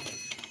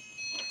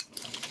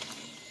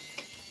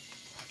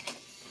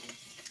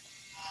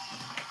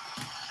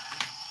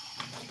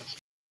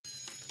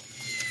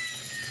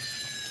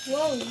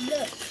 Whoa,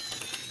 look.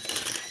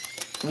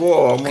 Whoa,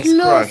 almost Close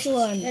crashed.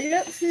 one. It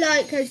looks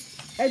like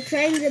a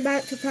train's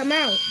about to come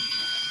out.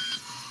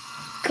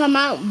 Come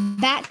out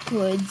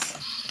backwards.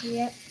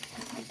 Yep.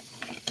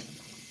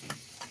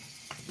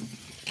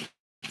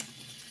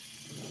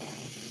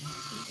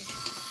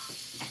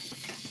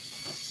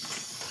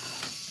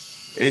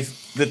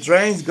 If the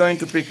train's going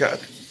to pick up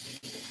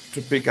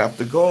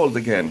the gold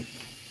again.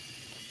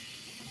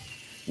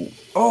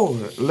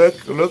 Oh,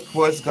 look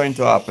what's going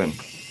to happen.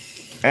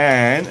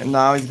 And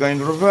now it's going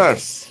to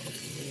reverse.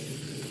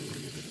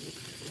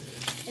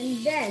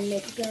 And then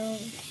it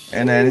goes.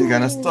 And then it's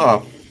gonna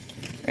stop.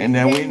 And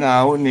then we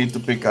now need to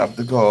pick up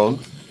the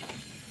gold.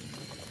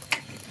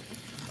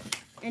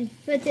 And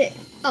put it.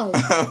 Oh,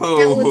 that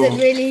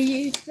wasn't really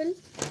useful.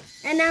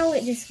 And now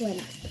it just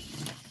went.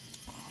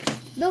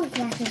 Don't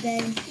crash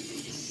again.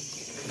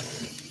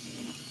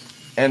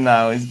 And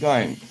now it's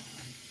going.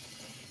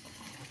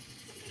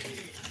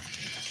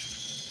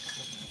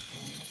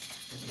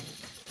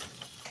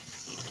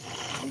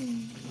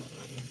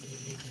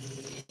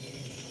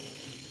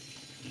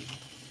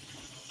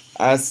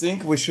 I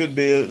think we should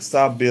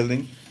start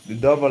building the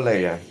double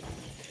layer.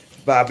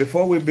 But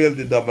before we build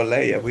the double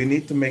layer, we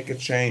need to make a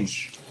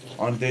change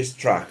on this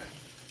track.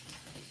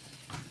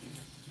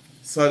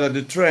 So that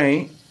the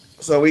train,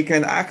 so we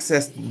can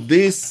access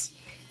this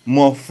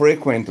more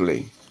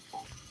frequently.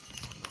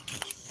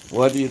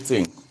 What do you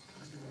think?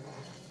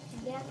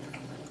 Yeah,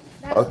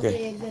 that would be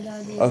Okay. a good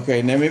idea.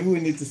 Okay, now maybe we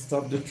need to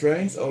stop the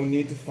trains or we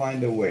need to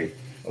find a way.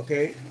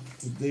 Okay,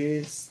 to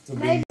this, to be.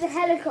 Maybe the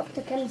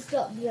helicopter can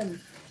stop them.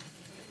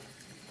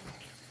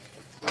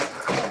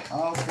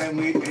 How can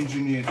we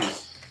engineer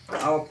this?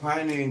 Our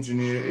pioneer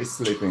engineer is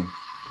sleeping.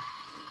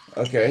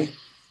 Okay,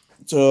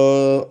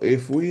 so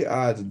if we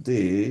add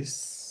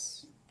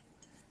this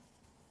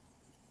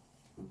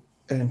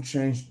and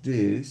change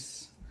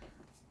this,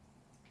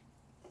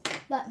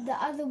 But the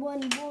other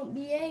one won't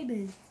be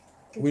able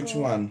to which go.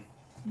 one?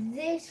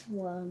 This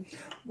one.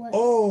 What?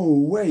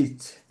 Oh,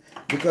 wait,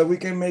 because we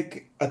can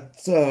make a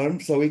turn,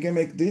 so we can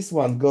make this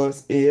one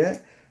goes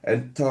here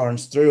and turn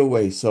straight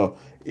away. So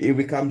it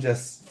becomes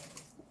just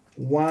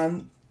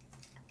one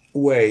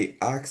way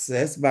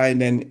access, by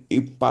then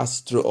it passes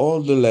through all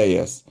the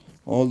layers,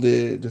 all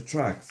the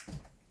tracks.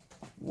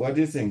 What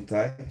do you think,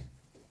 Ty?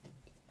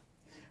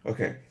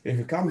 Okay, if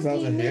it comes What out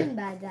do you of here, mean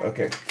by that?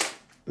 okay,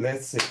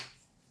 let's see.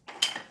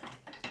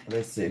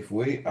 Let's see if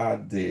we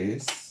add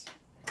this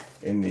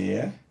in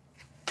here.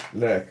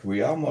 Look,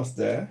 we're almost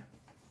there.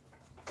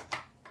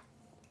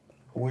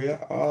 We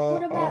are.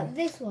 What about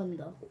this one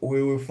though?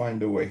 We will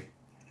find a way.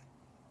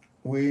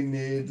 We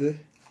need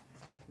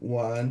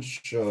one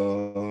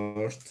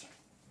short.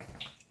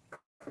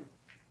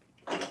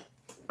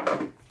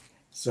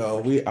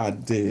 So we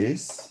add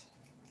this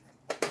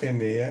in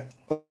here.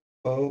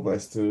 Oh,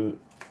 but still,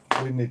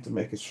 we need to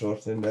make it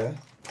short in there.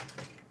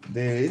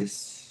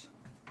 This,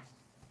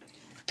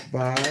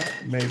 but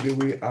maybe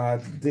we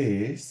add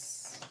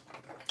this.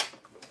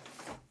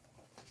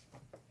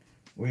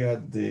 We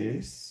add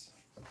this,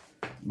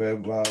 but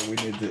we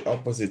need the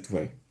opposite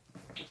way.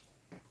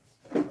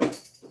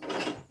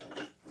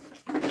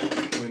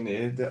 We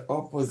need the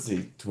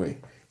opposite way.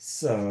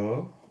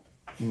 So,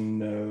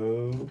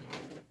 no.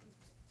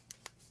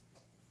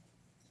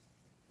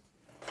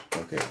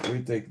 Okay,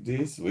 we take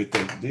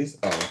this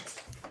out.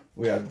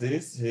 We have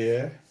this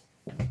here.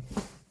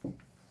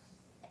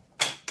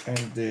 And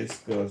this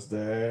goes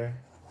there.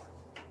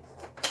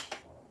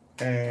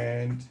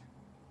 And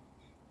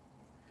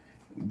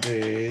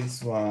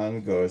this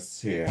one goes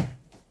here.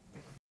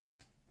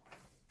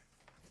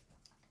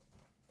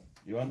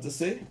 You want to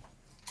see?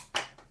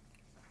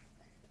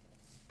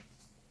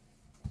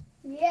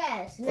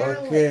 Yes. Now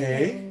Okay.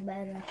 it's getting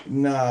better.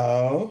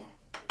 Now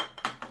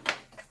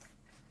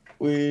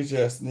we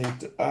just need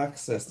to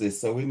access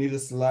this. So we need to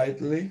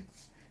slightly,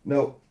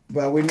 no,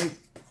 but we need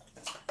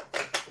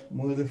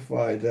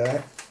modify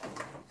that.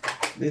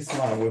 This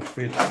one will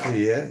fit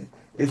here.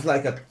 It's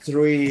like a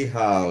tree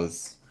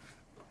house.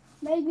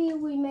 Maybe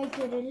we make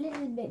it a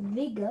little bit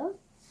bigger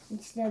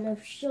instead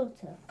of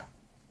shorter,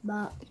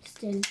 but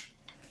still.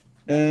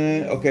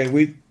 Okay,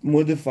 we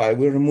modify.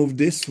 We remove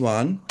this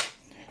one,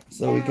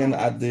 so we can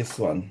add this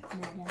one,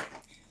 Better.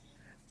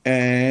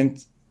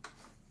 and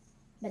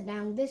But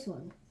now this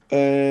one.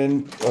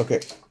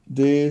 okay,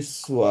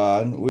 this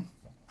one.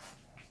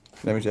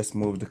 Let me just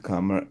move the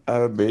camera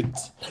a bit.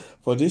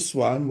 For this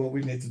one, what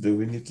we need to do,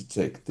 we need to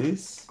take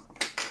this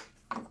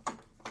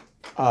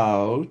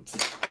out.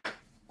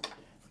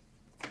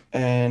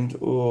 And,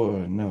 oh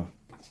no,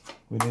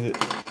 we need it.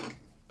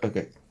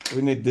 Okay,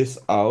 we need this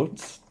out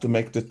to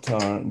make the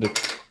turn,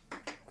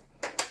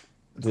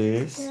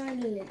 this.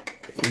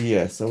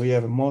 Yeah, so we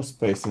have more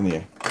space in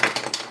here.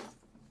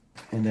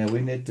 And then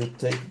we need to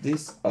take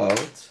this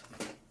out,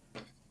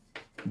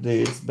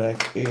 this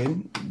back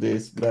in,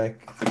 this back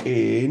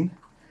in.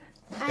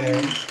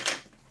 And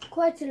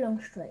quite a long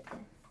straight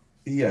there.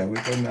 Yeah, we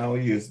can now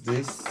use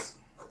this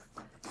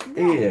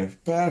here.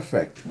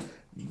 Perfect.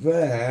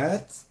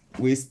 But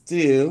we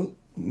still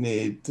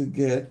need to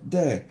get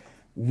there.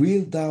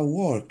 Will that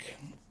work?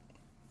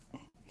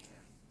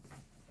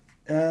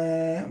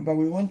 But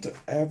we want to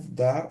have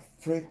that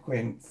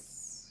frequency.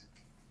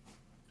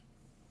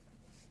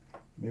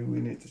 Maybe we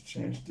need to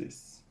change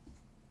this.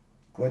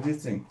 What do you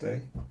think,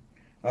 Tay?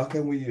 How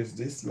can we use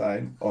this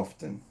line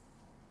often?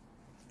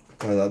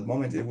 Because at the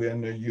moment we are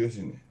not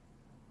using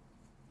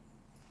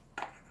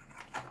it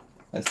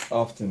as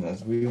often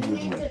as we would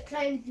need like. to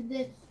change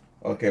this.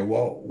 Okay,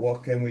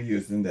 what can we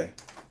use in there?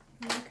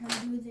 We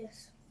can do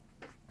this.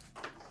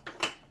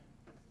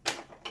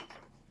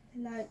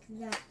 Like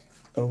that.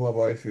 Oh, what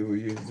about if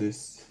we use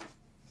this?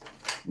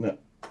 No.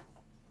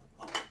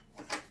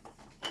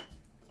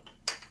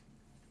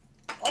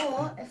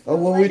 Or if Oh,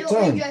 well, why we don't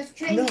turn. we just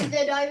change No.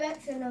 the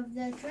direction of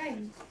the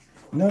train?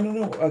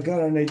 No, I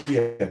got an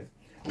idea.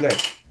 Look,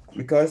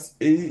 because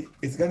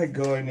it's gonna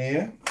go in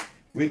here.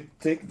 We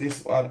take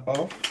this one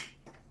off.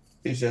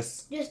 It's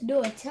just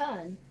do a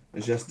turn.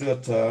 just do a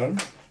turn.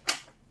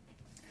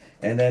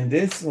 And then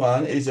this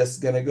one is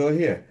just gonna go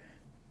here.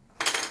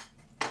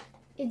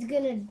 It's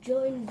gonna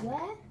join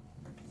where?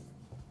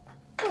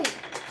 Wait,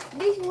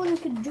 this one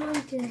could join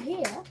to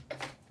here.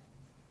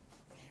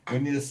 We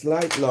need a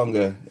slight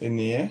longer in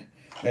here.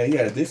 And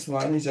yeah, this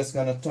one is just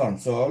gonna turn.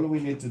 So all we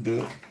need to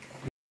do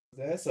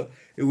there, so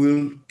it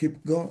will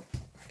keep going.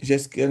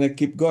 Just gonna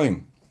keep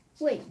going.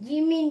 Wait,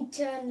 you mean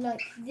turn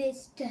like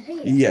this to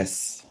here?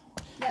 Yes.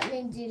 That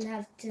means you'll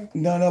have to.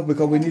 No,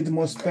 because we need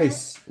more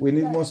space. We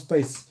need more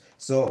space.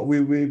 So we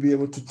will be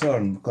able to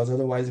turn. Because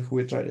otherwise, if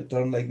we try to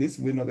turn like this,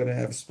 we're not gonna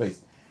have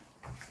space.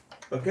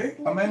 Okay?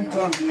 How many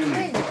turns do you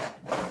need?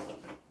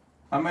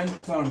 How many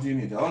turns do you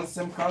need? All the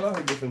same color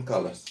or different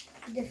colors?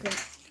 Different.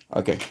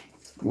 Okay.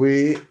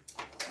 We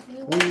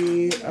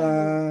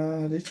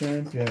are the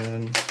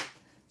champion.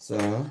 So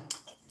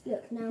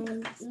Look, now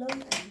I'm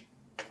long.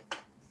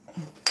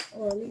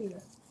 Oh,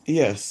 look.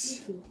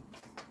 yes.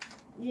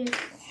 We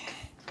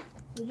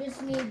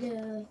just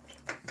need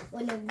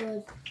one of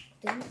those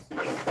things.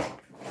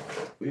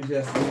 We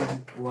just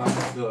need one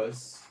of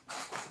those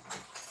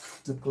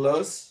to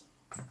close.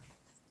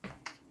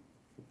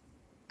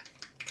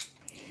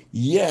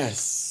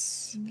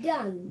 Yes.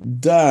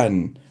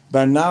 Done.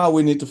 But now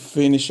we need to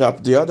finish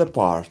up the other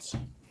part.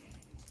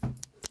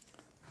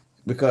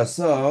 Because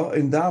so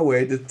in that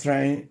way the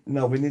train,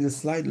 no, we need a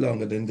slide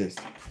longer than this.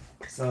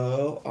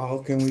 So how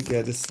can we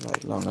get a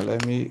slide longer?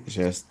 Let me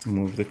just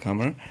move the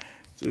camera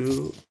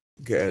to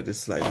get the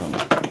slide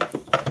longer.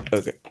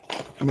 Okay,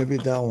 maybe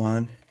that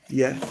one.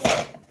 Yeah,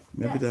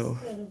 maybe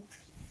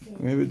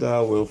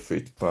that will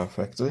fit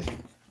perfectly.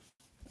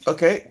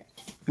 Okay,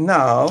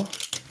 now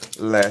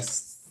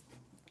let's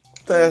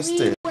test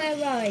it. We were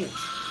right.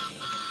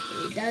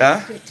 It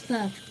does fit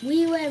perfect.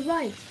 We were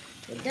right.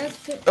 It does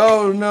fit.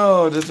 Oh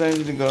no, the train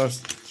didn't go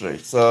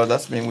straight. So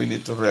that means we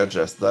need to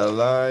readjust the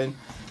line.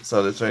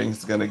 So the train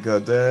is gonna go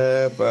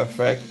there.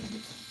 Perfect.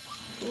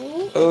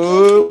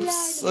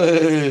 Oops,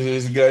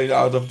 it's going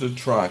out of the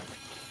track.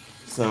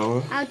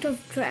 So Out of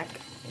track.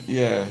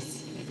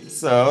 yes.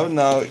 So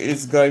now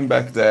it's going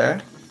back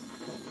there.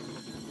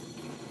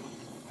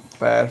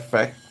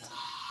 Perfect.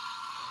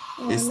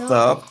 It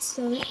stopped.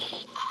 So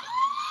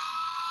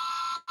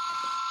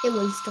it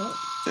will stop.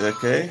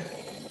 Okay.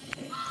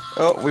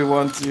 Oh, we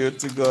want you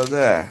to go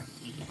there.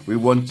 We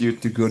want you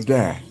to go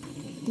there.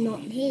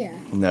 Not here.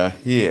 No,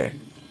 here.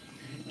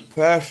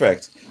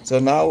 Perfect. So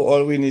now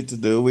all we need to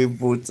do, we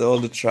put all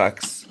the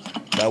tracks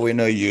that we're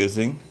not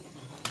using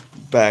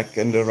back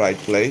in the right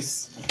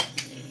place.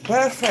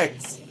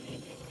 Perfect.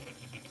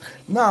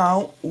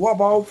 Now, what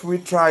about if we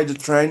try the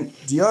train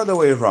the other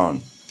way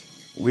around?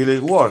 Will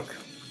it work?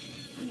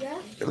 Yeah.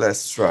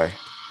 Let's try.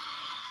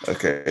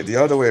 Okay, the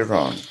other way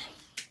around.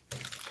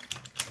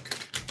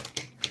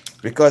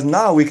 Because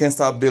now we can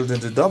start building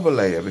the double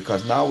layer,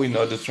 because now we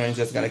know the train's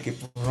just gonna keep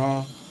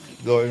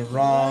going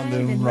round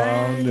and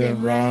round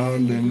and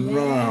round and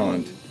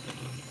round.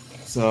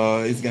 So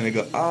it's gonna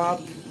go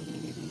up.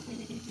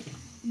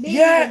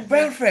 Yeah,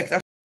 perfect.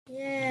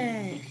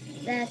 Yeah,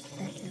 that's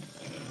better.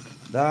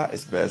 That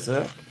is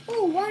better.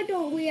 Oh, why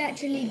don't we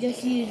actually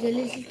just use a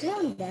little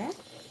turn there?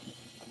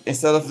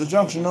 Instead of the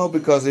junction, no,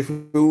 because if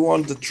we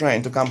want the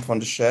train to come from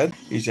the shed,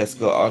 you just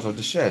go out of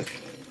the shed.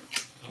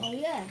 Oh,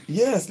 yeah.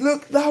 Yes,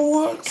 look, that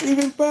works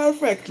even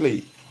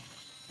perfectly.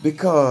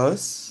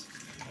 Because,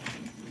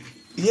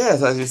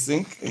 Yes, as you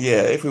think.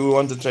 Yeah, if we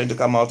want the train to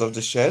come out of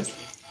the shed,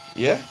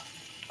 yeah,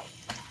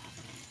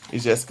 it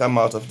just come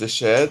out of the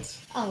shed.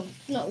 Oh,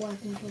 it's not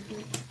working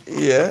properly.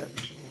 Yeah,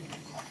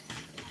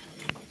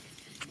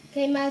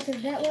 Came out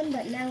of that one,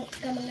 but now it's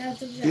coming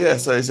out of that. yeah.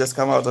 So it just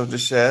come out of the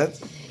shed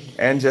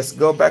and just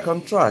go back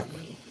on track.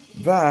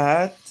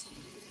 But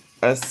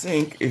I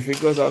think if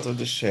it goes out of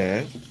the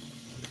shed,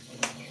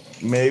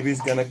 maybe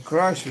it's gonna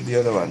crash with the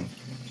other one.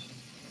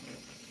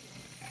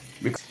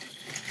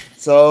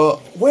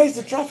 So where's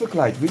the traffic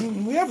light?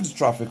 We have the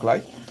traffic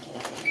light.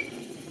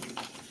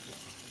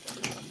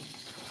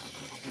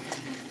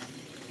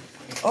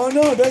 Oh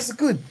no, that's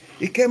good.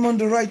 It came on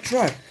the right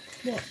track.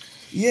 What?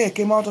 Yeah, it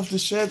came out of the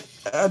shed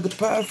at the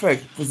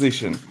perfect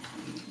position.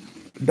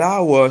 That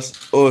was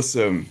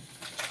awesome.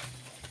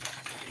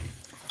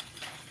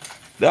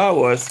 That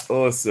was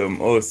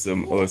awesome,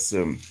 awesome,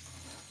 awesome.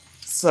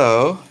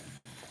 So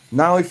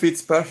now it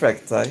fits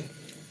perfect, eh?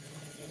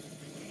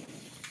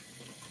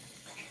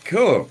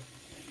 Cool.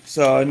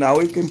 So now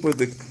we can put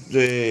the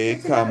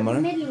It's about the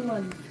camera. middle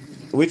one.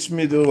 Which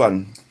middle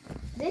one?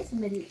 This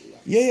middle one.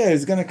 Yeah,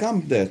 it's gonna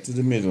come there to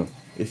the middle.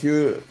 If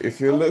you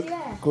Oh, look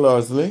yeah.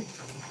 closely,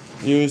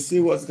 you will see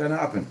what's gonna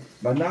happen.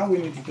 But now we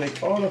need to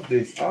take all of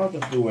this out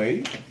of the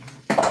way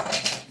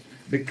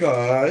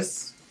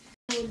because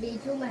It will be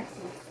too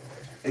messy.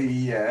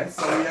 yeah,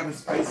 so we have a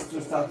space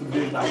to start to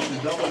build up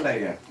the double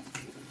layer.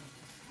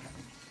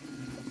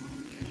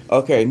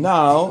 Okay,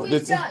 now We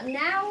start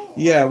now?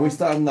 yeah, we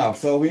start now.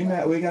 So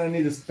we're gonna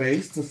need a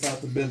space to start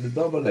to build the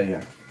double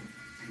layer.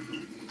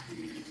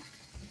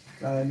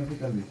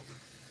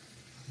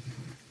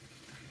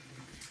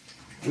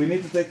 We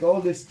need to take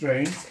all these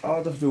trains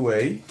out of the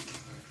way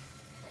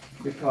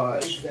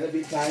because it's gonna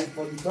be time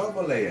for the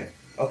double layer.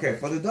 Okay,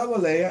 for the double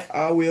layer,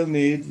 I will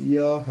need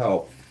your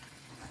help.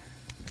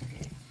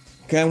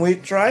 Can we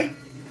try?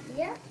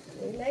 Yeah,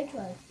 we may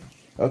try.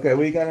 Okay,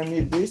 we're gonna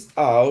need this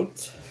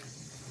out.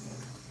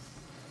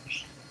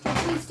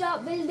 We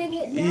start building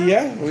it now?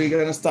 Yeah, we're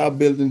gonna start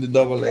building the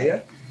double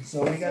layer.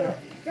 So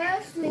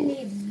First we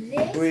need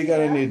this. we're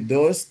gonna here. need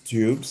those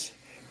tubes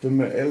to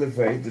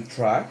elevate the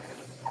track.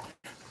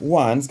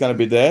 One's gonna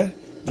be there,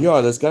 the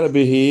other's gonna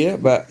be here,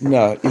 but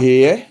no,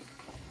 here.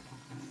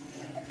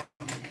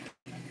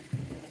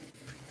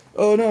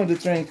 Oh no, the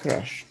train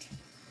crashed.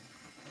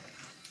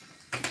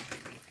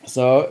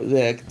 So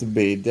they have to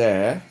be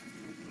there,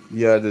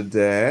 the other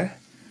there.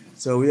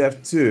 So we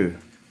have two.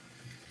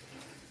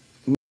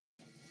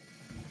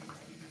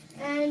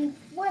 And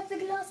what's the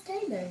glass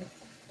table?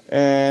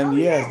 And Oh,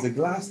 yes, yeah, the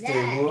glass there.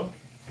 table.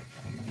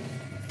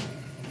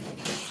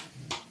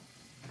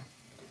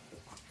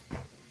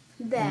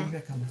 There.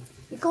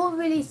 You can't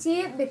really see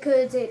it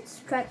because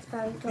it's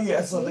transparent.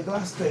 Yeah, so the obviously.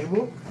 glass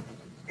table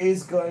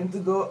is going to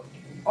go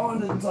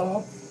on the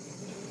top.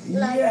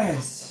 Like-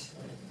 Yes.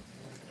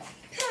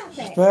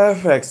 Perfect.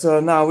 Perfect. So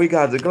now we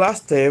got the glass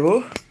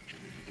table.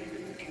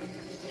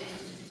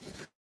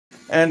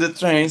 And the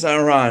trains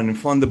are run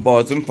from the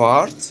bottom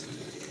part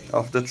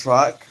of the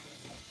track,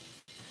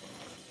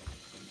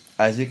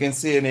 as you can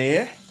see in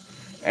here.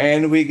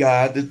 And we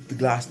got the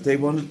glass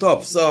table on the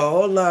top. So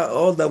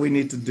all that we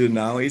need to do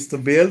now is to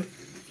build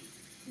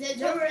The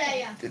top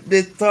layer.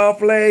 the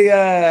top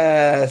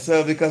layer.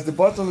 So because the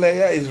bottom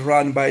layer is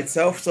run by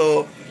itself,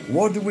 so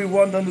what do we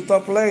want on the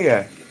top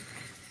layer?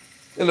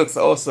 It looks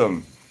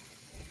awesome.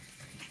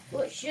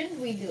 What should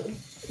we do?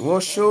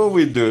 What should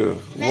we do?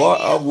 Maybe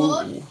What a are we?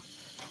 road?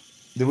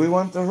 Do we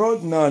want a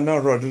road? No, no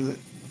road. Do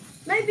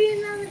Maybe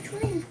another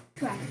train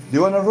track.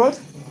 you want a road?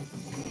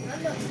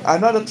 Another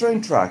Another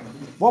train track.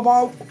 What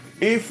about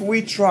if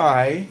we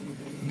try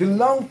the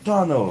long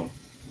tunnel?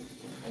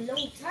 a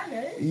long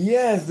tunnel.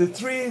 Yes, the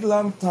 3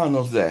 long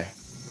tunnels there.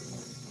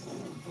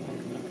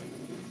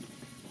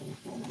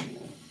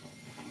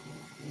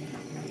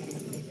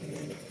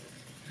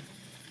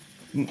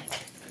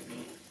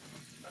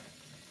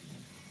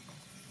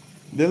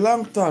 The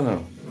long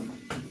tunnel.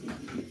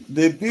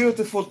 The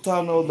beautiful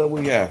tunnel that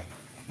we have.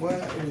 Where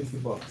is the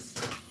box?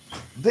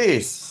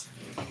 This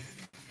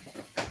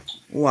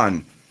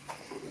one.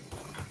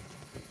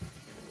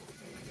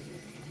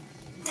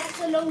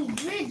 That's a long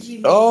bridge, you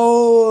mean?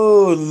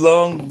 Oh,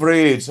 long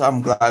bridge.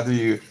 I'm glad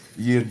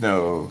you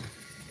know.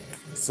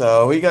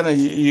 So we're gonna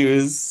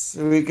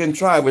we can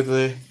try with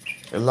a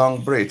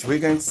long bridge. We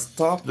can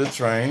stop the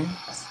train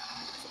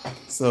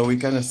so we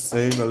can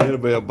save a little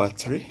bit of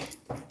battery.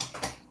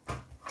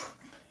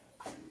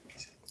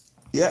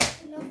 Yeah,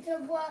 Enough to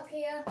work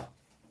here.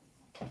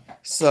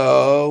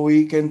 so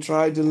we can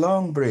try the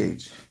long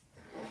bridge.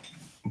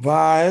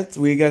 But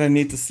we're gonna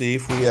need to see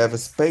if we have a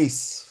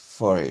space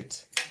for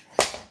it.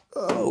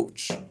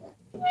 Ouch.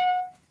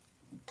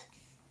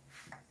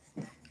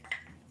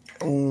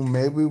 Oh,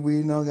 maybe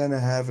we're not gonna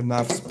have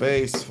enough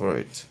space for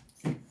it.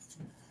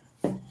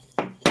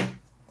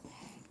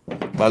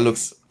 But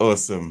looks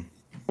awesome.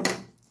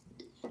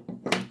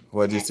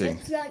 What do you think?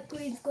 Looks like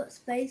we've got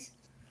space.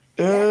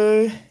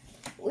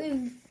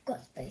 We've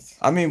got space.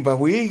 I mean, but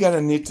we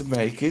gonna need to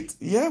make it.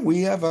 Yeah,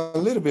 we have a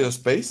little bit of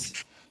space.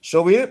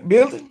 Shall we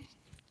build?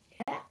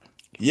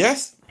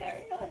 Yes?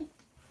 Carry on.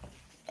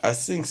 I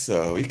think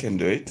so. We can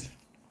do it.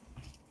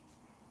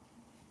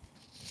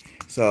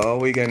 So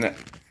we're gonna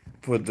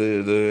put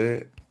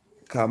the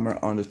camera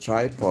on the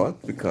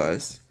tripod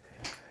because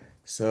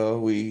so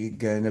we're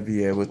gonna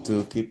be able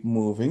to keep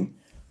moving.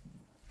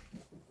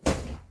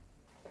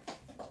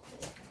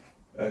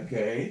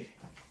 Okay.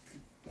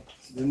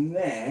 So the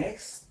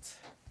next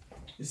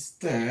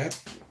step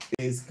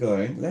is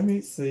going. Let me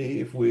see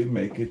if we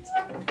make it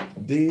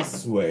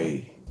this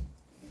way.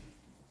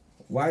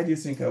 Why do you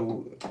think it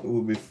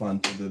would be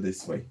fun to do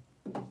this way?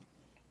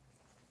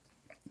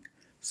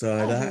 So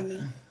that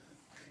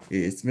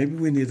is maybe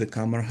we need the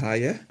camera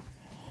higher.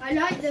 I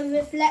like the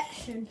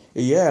reflection.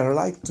 Yeah, I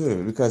like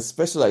too because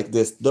especially like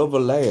this double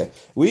layer.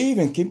 We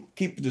even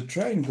keep the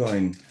train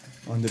going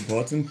on the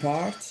bottom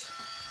part,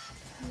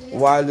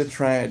 while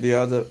the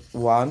other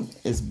one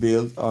is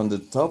built on the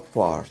top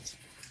part.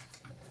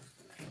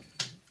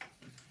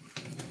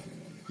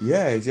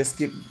 Yeah, just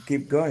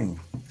keep going.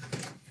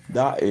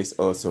 That is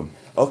awesome.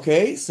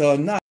 Okay, so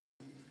now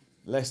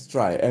let's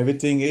try.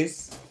 Everything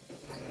is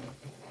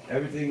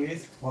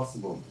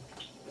possible.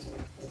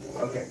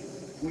 Okay,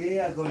 we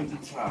are going to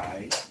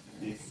try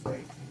this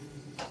way.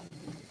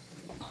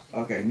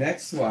 Okay,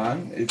 next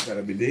one is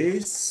gonna be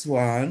this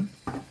one,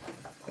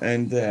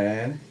 and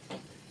then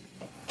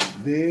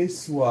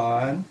this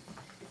one.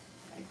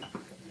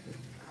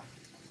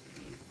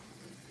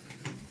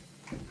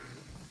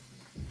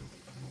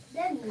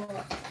 Then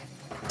what?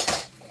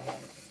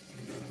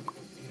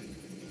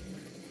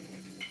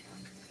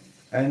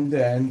 And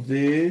then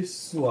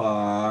this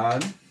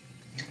one.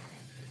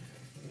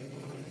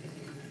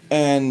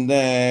 And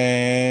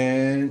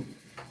then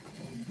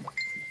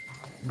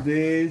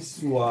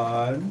this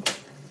one.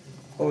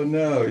 Oh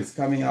no, it's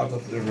coming out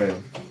of the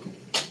rail.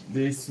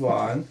 This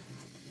one.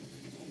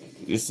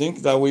 You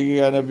think that we're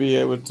gonna be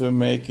able to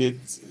make it?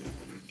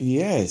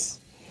 Yes.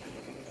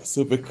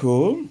 Super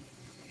cool.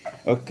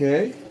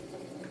 Okay.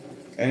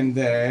 And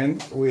then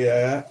we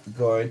are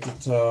going to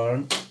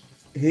turn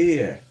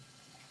here.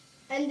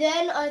 And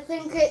then I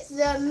think it's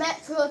the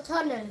metro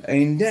tunnel.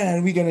 And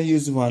then we're gonna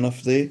use one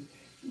of the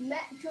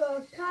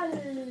Metro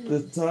tunnel.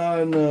 the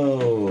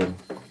tunnel.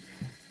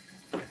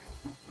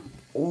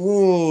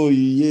 Oh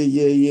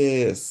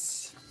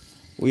yes.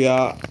 We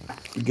are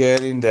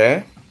getting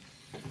there.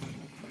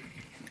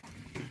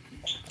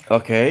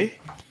 Okay.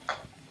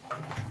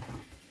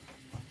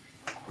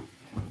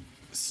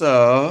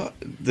 So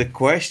the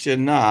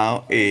question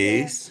now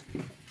is,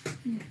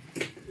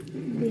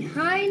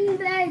 behind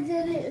there's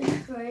a little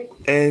train.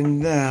 and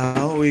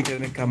now we're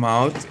gonna come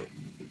out.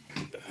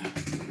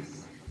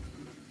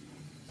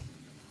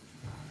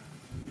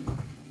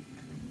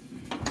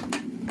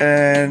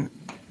 And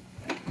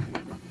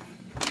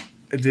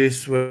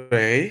this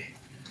way,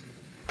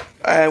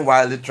 and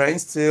while the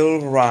train's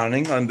still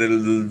running on the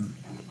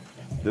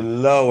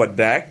lower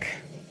deck,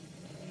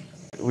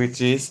 which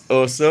is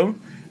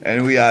awesome,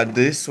 and we add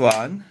this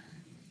one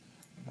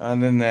on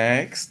the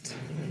next,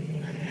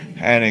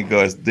 and it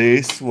goes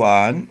this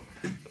one,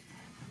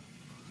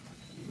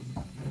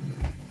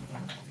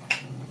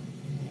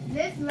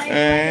 This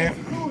way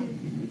is cool.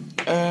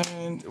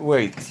 and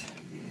wait.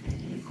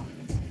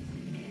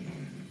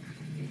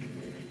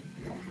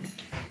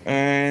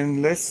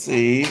 And let's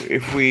see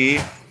if we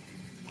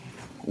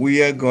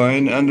are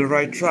going on the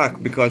right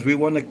track because we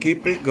want to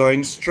keep it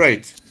going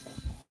straight.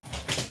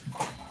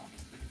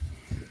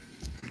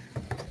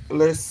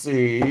 Let's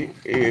see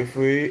if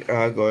we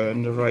are going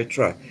on the right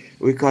track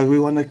because we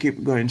want to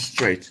keep going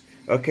straight.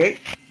 Okay,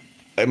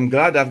 I'm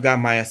glad I've got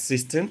my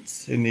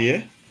assistant in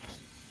here.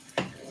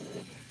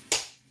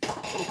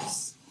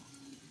 Oops.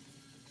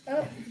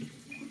 Oh.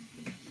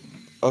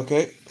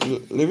 Okay,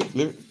 leave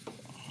it.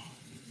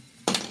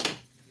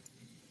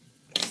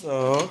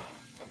 So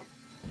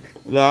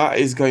that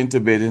is going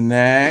to be the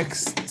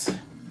next.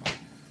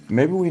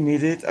 Maybe we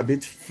need it a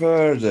bit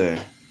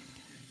further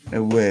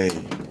away,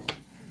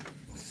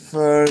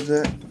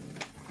 further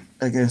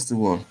against the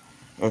wall.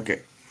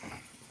 Okay.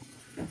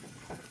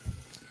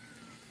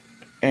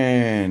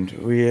 And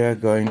we are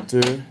going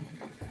to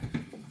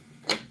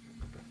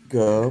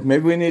go.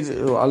 Maybe we need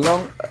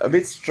along a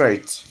bit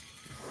straight.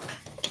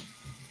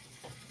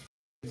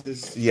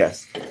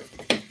 Yes.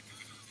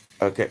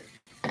 Okay.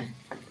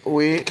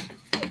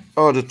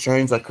 The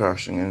trains are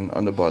crashing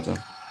on the bottom.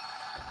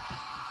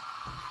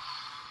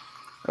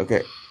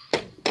 Okay,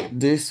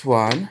 this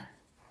one,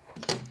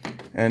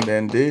 and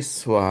then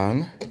this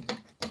one.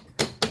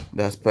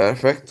 That's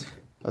perfect.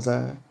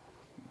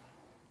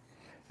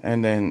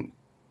 And then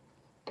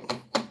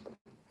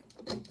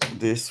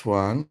this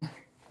one.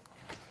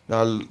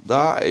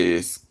 That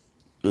is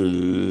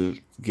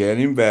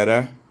getting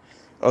better.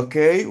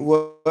 Okay,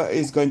 what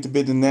is going to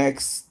be the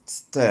next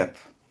step?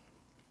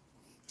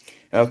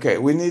 Okay,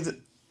 we need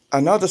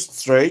another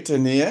straight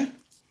in here.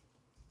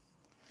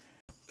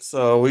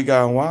 So we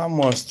got one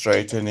more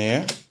straight in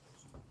here.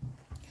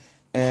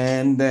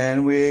 And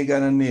then we're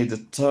gonna need a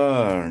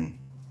turn.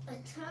 A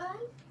turn?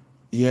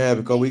 Yeah,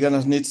 because we're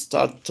gonna need to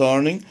start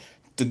turning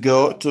to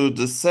go to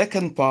the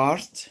second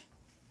part.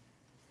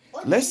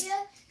 Let's. Here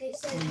it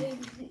says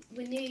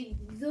we need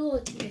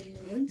those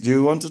ones. Do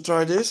you want to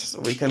try this?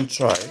 We can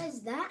try. Where's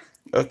that?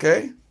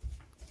 Okay.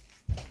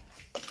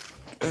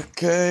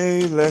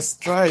 Okay, let's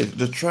try it.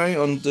 The tray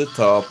on the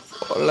top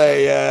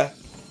layer.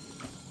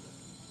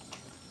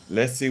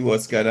 Let's see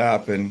what's gonna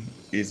happen.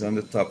 Is on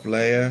the top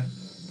layer.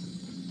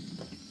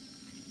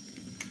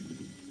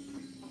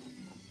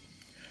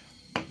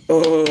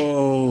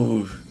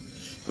 Oh,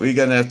 we're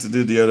gonna have to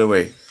do the other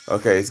way.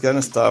 Okay, it's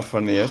gonna start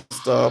from here.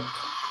 Stop.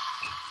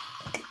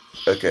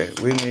 Okay,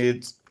 we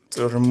need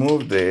to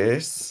remove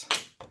this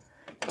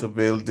to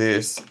build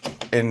this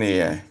in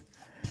here.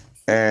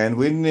 And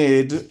we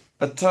need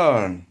a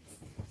turn.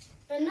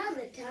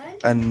 Another turn?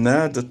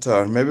 Another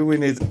turn. Maybe we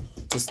need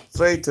to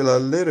straighten a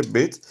little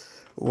bit.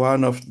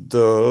 One of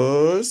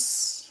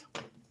those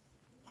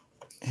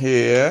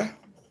here.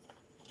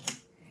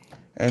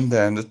 And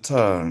then the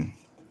turn.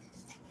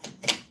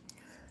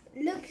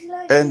 Looks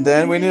like. And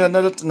then we need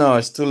another. No,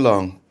 it's too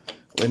long.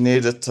 We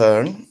need a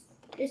turn.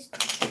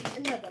 Just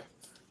another.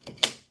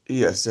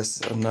 Yes,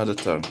 just another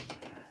turn.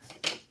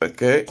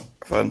 Okay,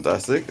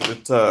 fantastic. The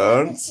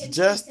turns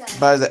just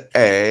by the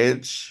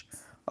edge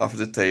of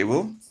the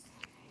table.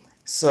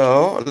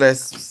 So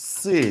let's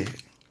see.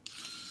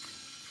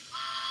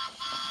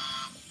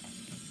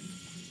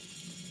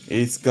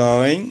 It's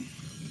going,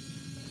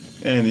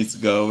 and it's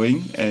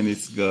going, and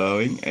it's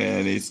going,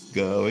 and it's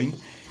going.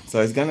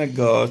 So it's gonna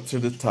go to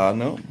the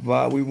tunnel,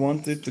 but we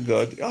want it to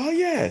go. Oh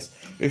yes,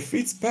 it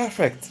fits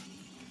perfect.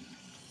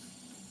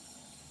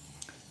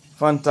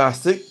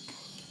 Fantastic.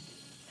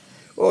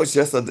 Oh, it's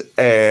just at the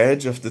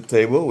edge of the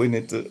table. We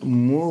need to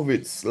move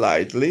it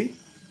slightly.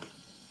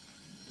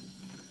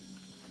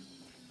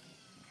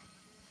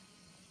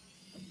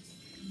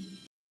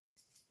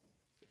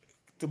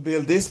 To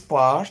build this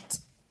part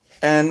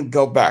and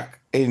go back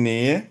in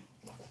here.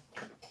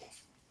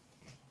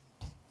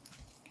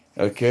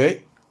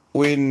 Okay,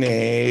 we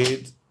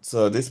need,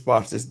 so this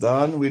part is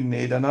done. We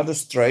need another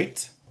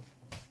straight.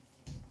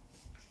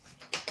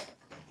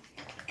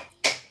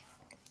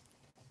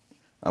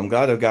 I'm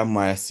glad I got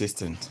my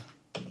assistant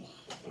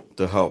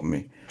to help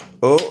me.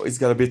 Oh, it's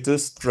gonna be too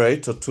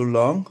straight or too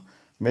long.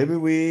 Maybe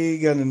we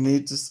gonna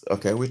need to,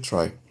 okay, we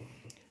try.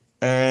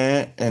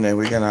 And then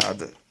we're gonna add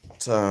the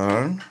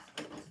turn.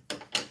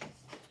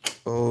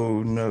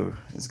 Oh no,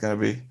 it's gonna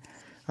be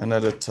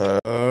another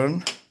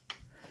turn.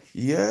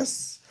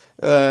 Yes,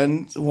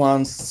 and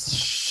one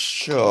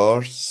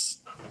short.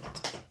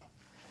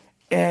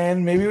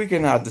 And maybe we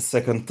can add the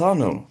second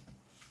tunnel.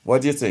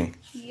 What do you think?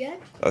 Yeah.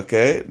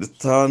 Okay, the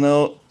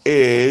tunnel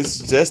is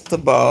just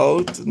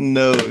about,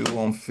 no, it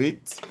won't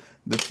fit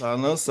the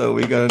tunnel, so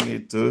we're gonna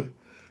need to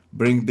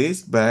bring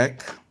this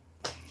back,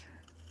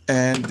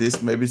 and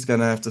this maybe it's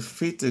gonna have to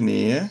fit in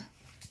here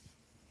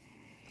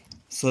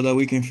so that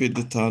we can fit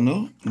the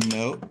tunnel.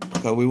 No,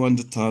 because we want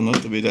the tunnel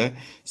to be there,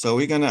 so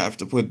we're gonna have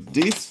to put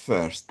this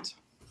first,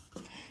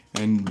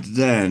 and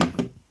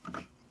then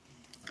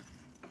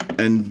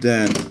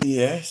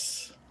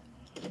yes,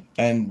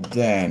 and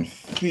then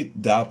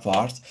fit that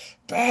part.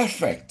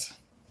 Perfect.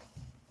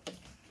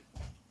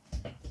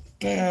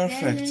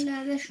 Perfect. Then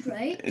another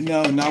straight.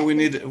 No, now we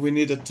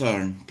need a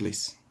turn,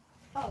 please.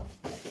 Oh,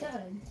 a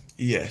turn.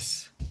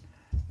 Yes,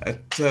 a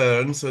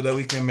turn so that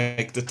we can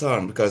make the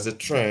turn, because the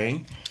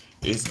train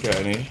is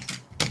going.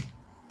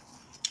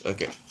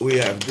 Okay, we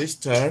have this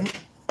turn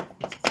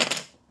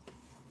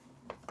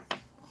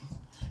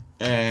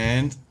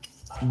and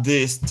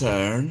this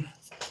turn.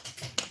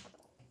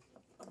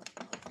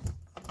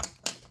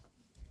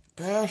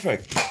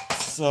 Perfect.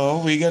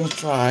 So we're gonna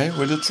try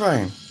with the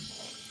train.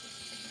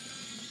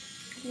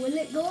 Will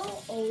it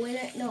go or will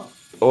it not?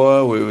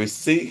 Or we will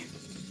see.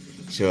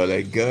 Shall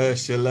I go?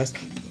 Shall I?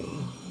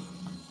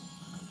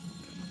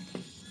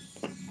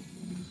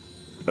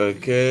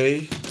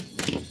 Okay.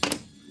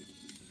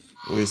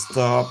 We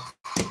stop.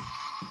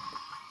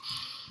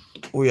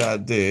 We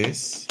add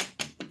this.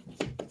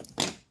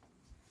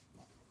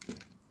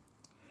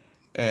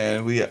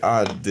 And we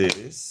add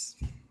this.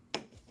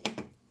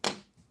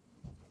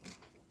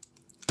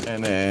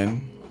 And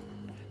then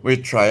we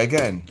try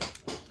again.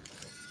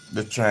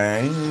 The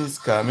train is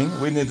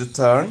coming. We need a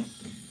turn.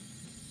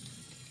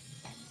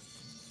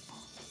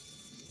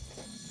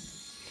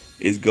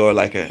 It's go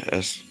like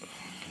a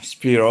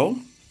spiral.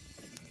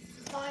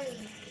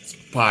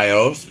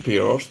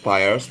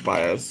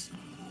 Spirals.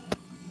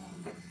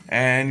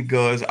 And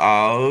goes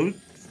out.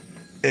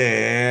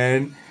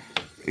 And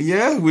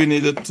yeah, we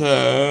need a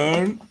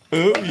turn.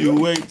 Oh, you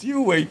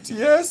wait.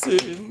 Yes.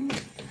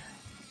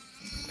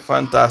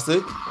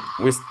 Fantastic.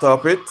 We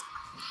stop it.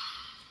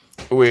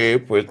 We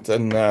put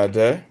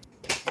another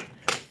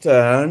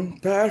turn.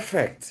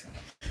 Perfect.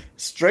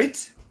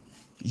 Straight.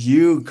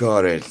 You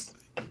got it.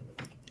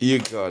 You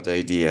got the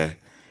idea.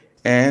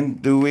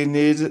 And do we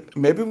need,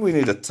 maybe we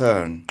need a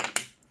turn.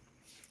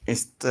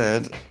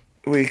 Instead,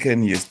 we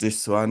can use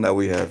this one that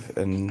we have.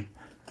 And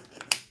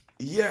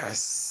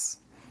yes.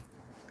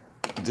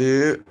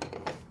 Yeah.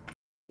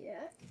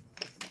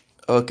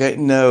 Okay,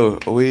 no,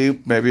 we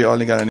maybe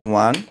only got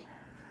one.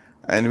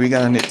 and we're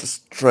gonna need to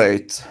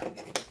straight.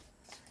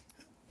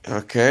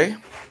 Okay,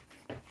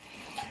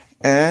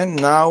 and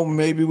now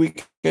maybe we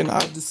can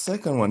add the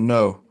second one.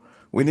 No,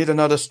 we need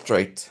another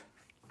straight.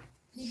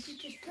 Did you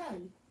just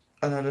turn?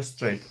 Another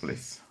straight,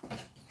 please.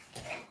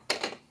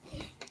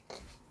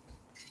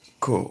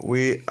 Cool.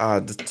 We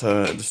add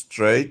the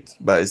straight,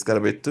 but it's gotta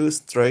be too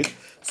straight.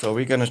 So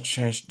we're gonna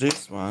change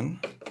this one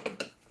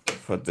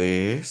for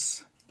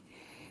this,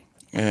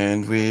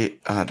 and we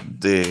add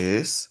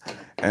this,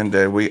 and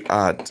then we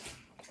add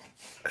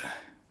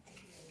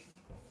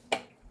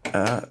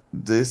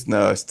this.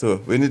 No, it's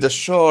two. We need a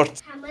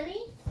short. How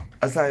many?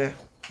 Isaiah,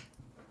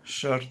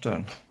 short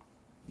turn.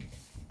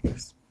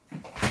 Yes.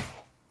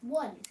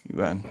 One.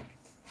 One.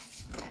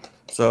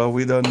 So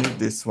we don't need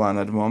this one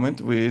at the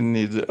moment. We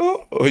need,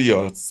 oh,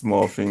 your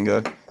small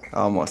finger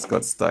almost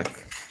got stuck.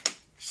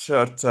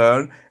 Short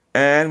turn,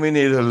 and we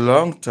need a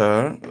long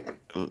turn.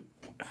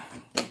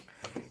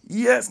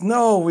 Yes,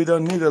 no, we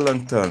don't need a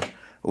long turn.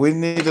 We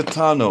need a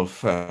tunnel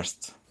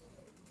first.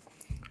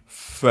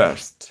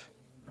 First,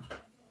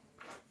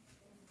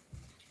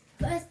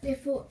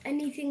 before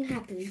anything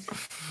happens.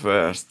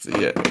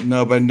 yeah.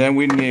 No, but then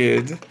we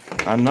need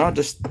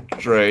another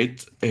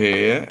straight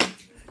here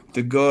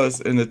to go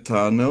in the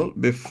tunnel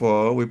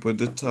before we put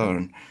the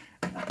turn.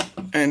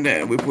 And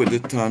then we put the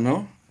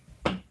tunnel.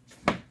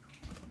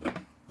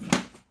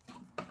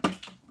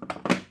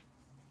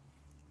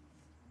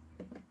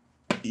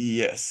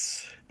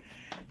 Yes.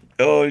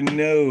 Oh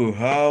no,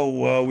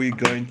 how are we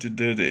going to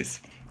do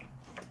this?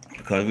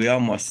 Because we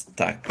almost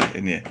stuck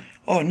in here.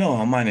 Oh no,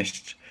 I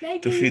managed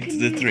to fit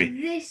the three.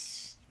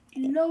 This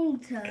long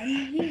turn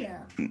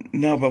here.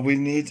 No, but we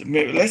need,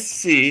 let's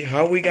see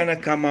how we're gonna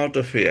come out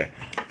of here.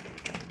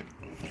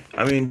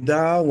 I mean,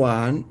 that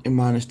one, it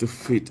managed to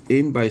fit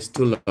in, but it's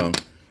too long.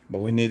 But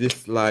we need it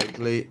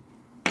slightly.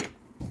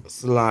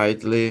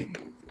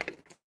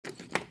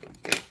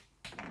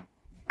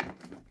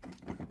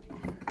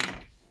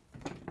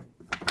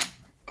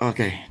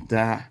 Okay,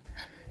 that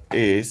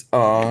is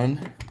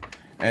on.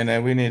 And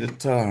then we need a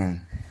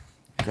turn,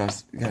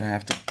 because we're gonna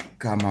have to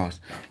come out.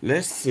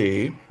 Let's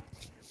see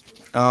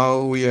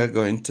how we are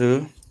going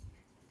to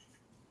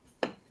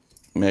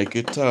make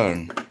it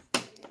turn.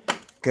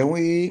 Can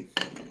we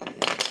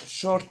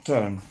short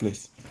turn,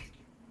 please?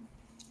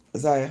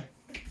 Isaiah?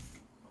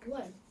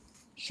 One.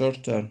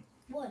 Short turn.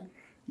 One.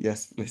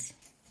 Yes, please.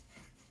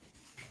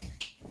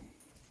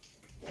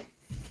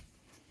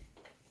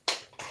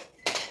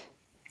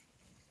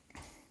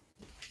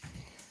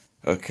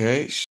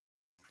 Okay.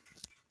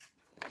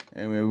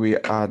 And when we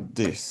add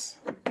this,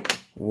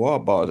 what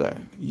about that?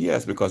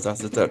 Yes, because that's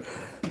the turn.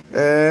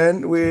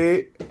 And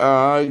we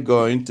are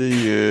going to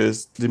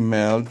use the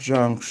male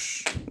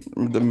junction,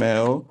 the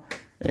male,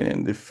 and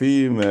then the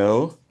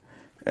female,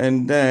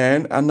 and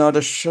then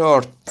another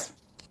short.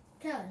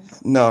 Turn.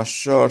 No,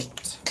 short.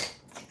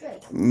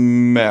 Straight.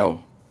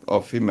 Male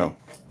or female.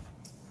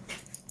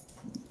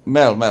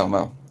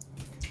 Male.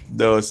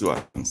 Those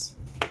ones.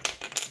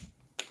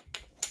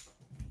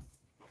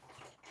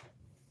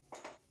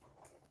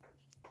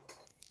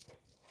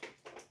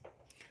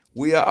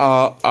 We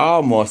are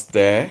almost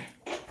there.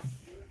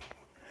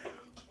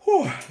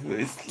 Whew,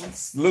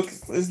 it's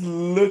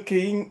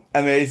looking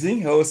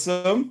amazing,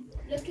 awesome.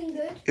 Looking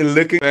good. It's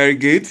looking very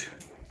good.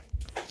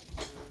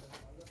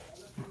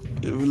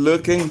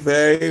 Looking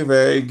very,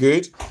 very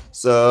good.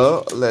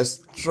 So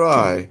let's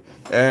try.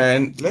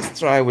 And let's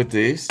try with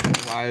this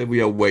while we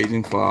are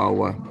waiting for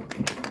our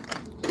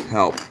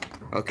help.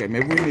 Okay,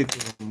 maybe we need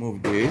to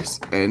remove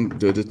this and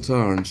do the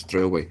turn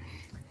straight away.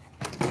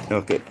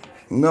 Okay.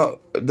 No,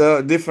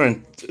 the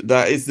different,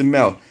 that is the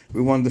male.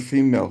 We want the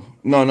female.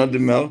 No, not the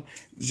male.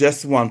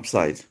 Just one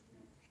side,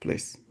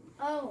 please.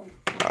 Oh.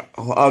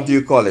 How do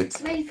you call it?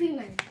 Male,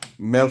 female.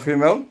 Male,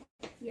 female?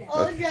 Yeah.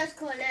 Or just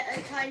call it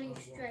a tiny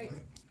straight.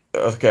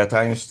 Okay, a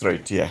tiny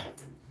straight, yeah.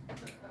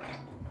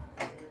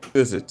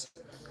 Use it.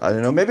 I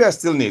don't know, maybe I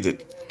still need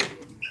it.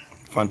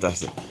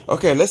 Fantastic.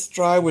 Okay, let's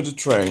try with the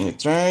train.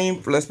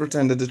 Let's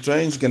pretend that the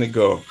train is gonna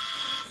go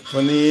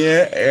from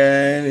here,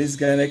 and it's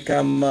gonna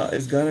come,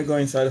 it's gonna go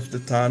inside of the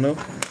tunnel,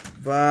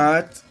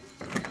 but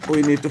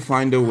we need to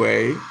find a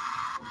way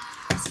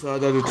so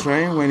that the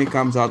train, when it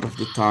comes out of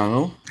the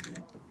tunnel,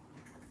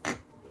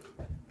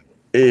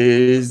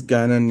 is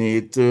gonna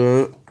need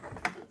to,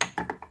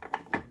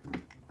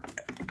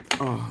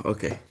 oh,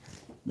 okay,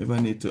 maybe I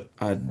need to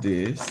add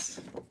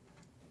this.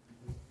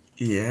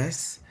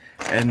 Yes,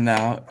 and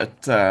now a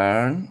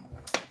turn.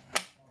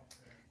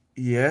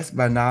 Yes,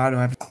 but now I don't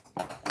have.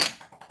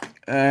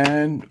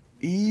 And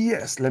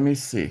yes, let me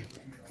see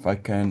if I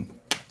can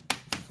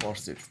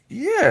force it.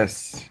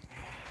 Yes.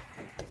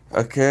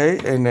 Okay,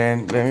 and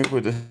then let me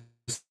put it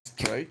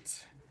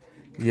straight.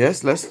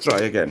 Yes, let's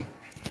try again.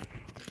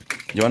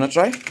 You wanna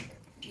try?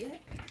 Yeah.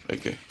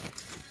 Okay.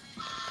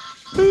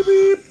 Beep,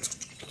 beep.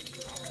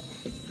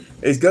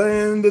 It's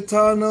going in the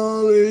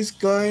tunnel, it's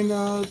going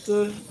out.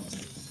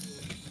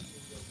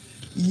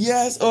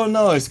 Yes, oh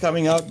no, it's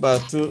coming out,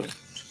 but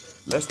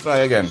let's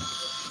try again.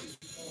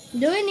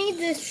 Do we need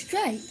this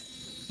straight?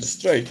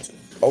 Straight.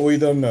 Oh, we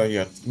don't know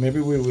yet. Maybe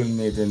we will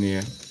need an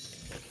ear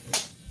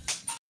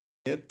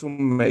to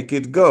make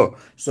it go.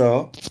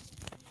 So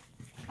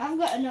I've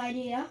got an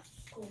idea.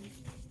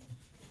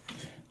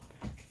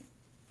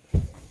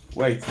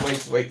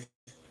 wait.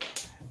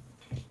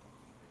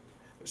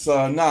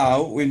 So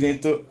now we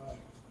need to,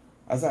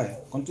 Azai,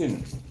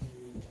 continue.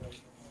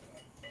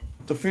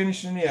 To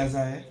finish in here,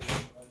 Azai.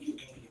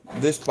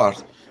 This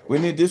part. We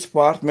need this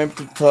part maybe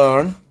to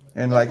turn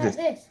and like this.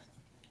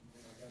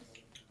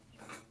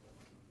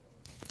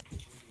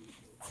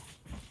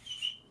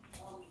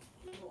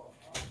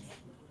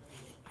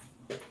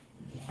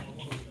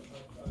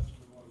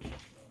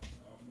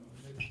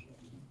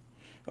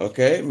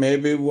 Okay,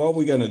 maybe what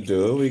we're gonna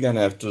do, we're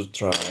gonna have to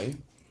try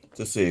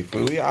to see if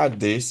we add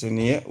this in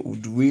here,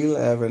 we'll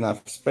have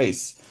enough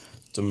space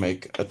to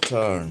make a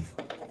turn.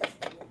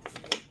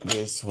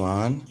 This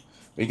one,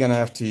 we're gonna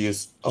have to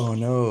use, oh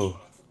no.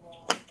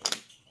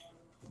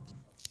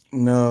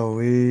 No,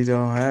 we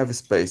don't have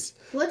space.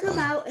 What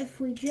about if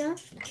we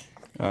just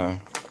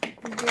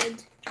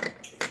did...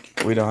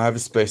 We don't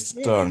have space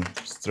to turn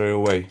straight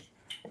away.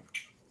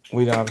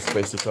 We don't have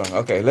space to turn.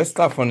 Okay, let's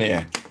start from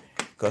here.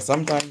 Because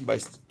sometimes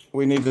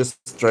we need this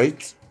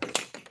straight.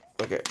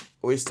 Okay,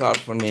 we start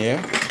from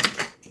here.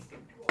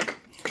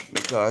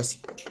 Because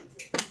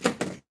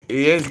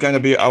here is gonna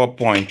be our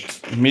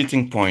point,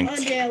 meeting point. Oh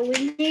dear,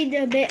 we need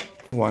a bit.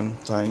 One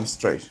time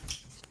straight.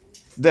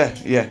 There,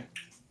 yeah.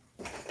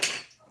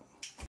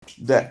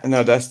 There,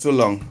 no, that's too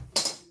long.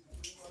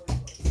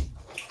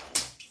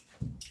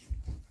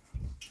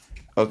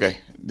 Okay,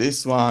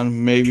 this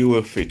one maybe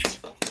will fit.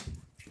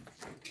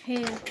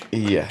 Here.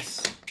 Yes.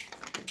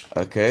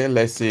 Okay,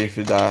 let's see if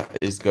that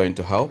is going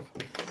to help.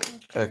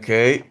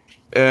 Okay.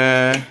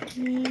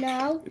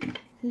 Now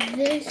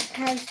this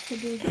has to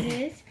do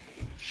this.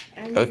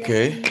 And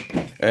okay.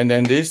 And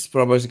then this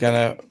probably is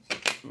gonna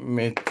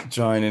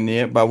join in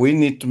here, but we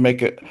need to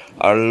make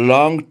a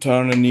long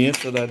turn in here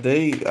so that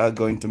they are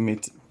going to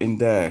meet in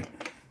there.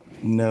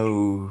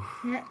 No.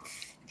 Yes.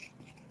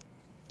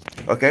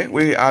 Okay,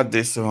 we add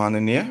this one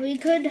in here. We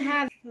could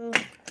have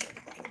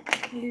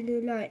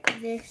do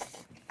like this.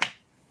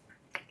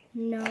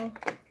 No.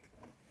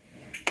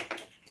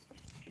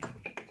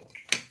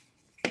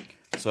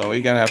 So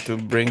we're gonna have to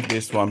bring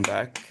this one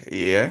back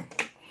here.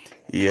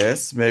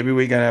 Yes, maybe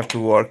we're gonna have to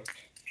work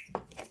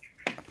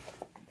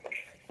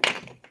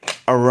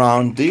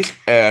around this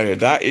area.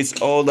 That is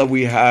all that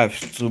we have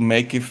to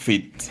make it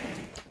fit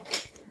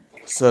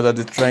so that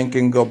the train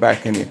can go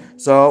back in here.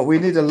 So we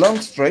need a long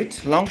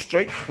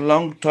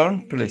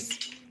turn,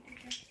 please.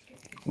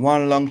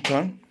 One long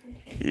turn.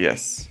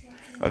 Yes.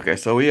 Okay,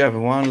 so we have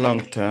one long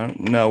turn.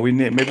 No, we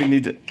maybe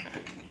need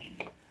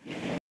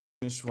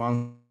finish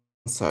one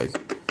side,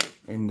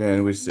 and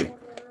then we see.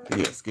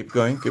 Yes, keep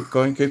going, keep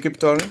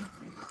turning.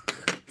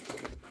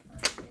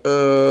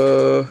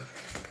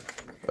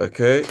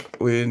 Okay,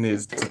 we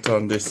need to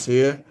turn this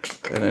here,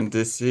 and then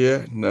this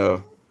here.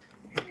 No,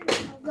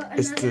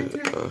 it's too.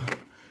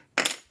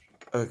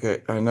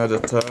 Okay, another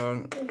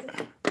turn.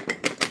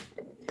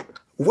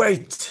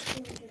 Wait,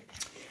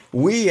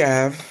 we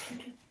have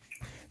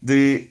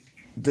the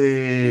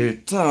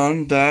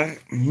turn that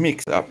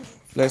mixed up.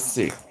 Let's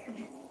see.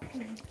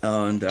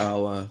 And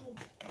our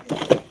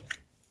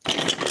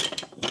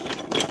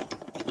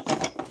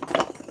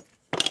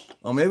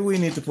or maybe we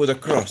need to put a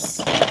cross.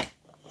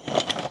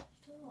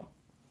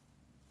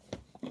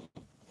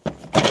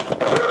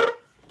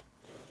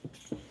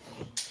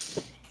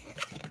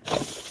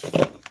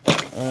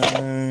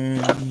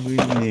 And we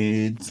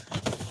need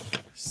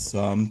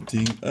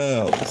something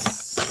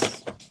else.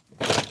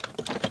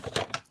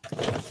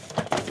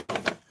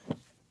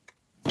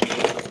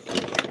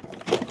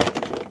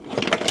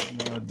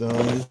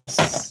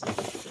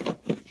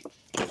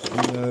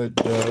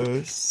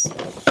 Those.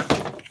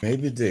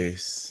 Maybe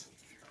this.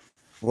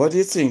 What do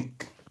you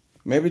think?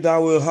 Maybe that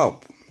will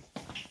help.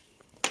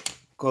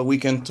 Because we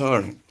can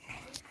turn.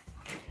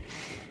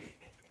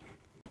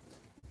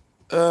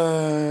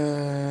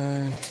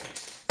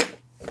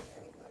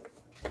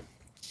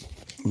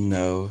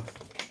 No.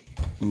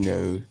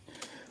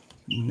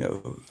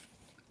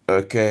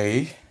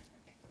 Okay.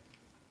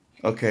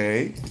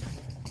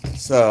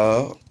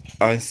 So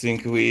I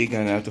think we're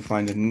gonna have to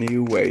find a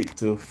new way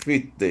to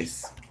fit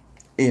this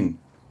in.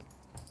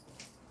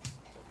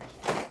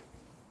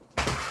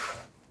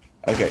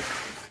 Okay.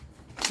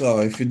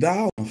 So if it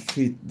don't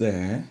fit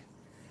there,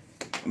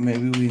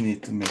 maybe we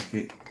need to make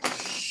it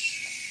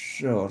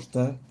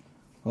shorter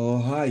or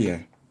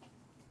higher.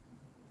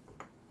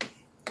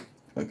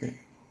 Okay.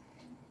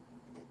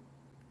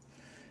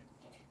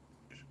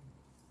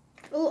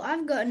 Oh,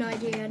 I've got an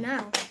idea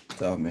now.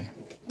 Tell me.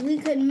 We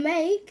can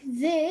make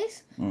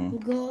this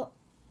go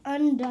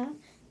under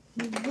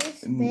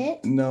this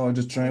bit. No,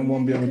 the train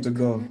won't be able to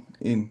go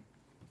in.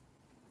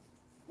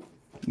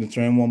 The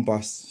train won't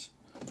pass.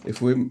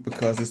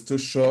 Because it's too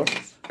short,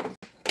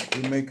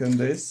 we make on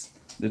this,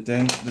 the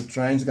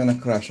train's gonna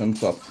crash on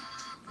top.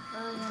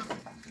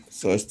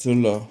 So it's too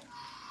low.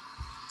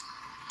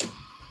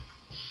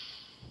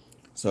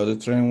 So the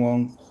train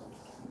won't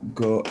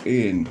go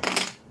in,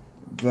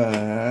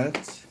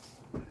 but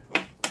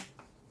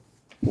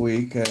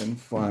we can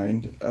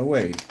find a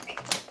way.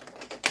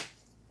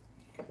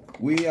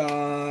 We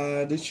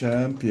are the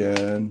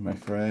champion, my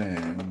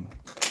friend.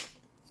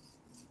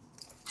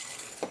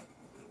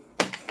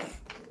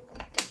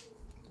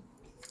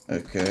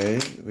 Okay,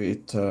 we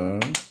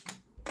turn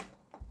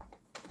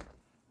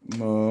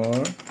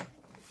more.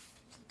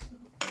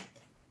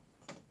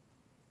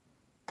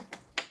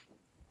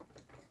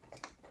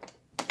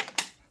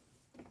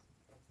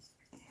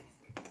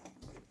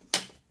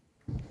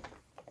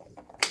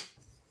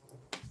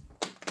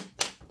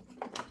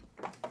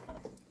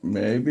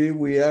 Maybe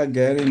we are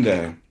getting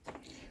there.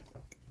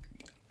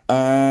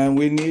 And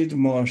we need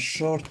more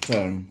short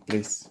term,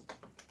 please.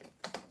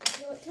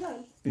 Short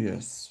term?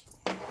 Yes.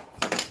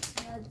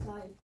 Short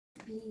term.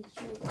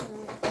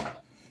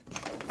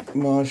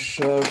 More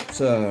short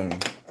term.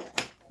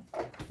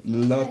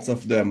 Lots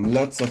of them,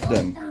 lots of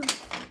them.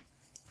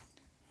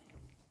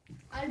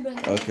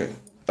 Okay,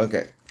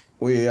 okay.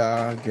 We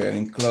are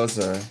getting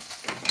closer.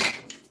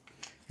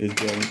 It's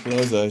getting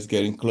closer, it's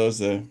getting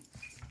closer.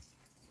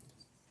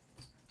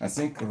 I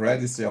think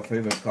red is your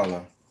favorite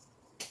color.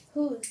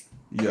 Whose?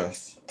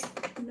 Yes.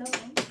 No.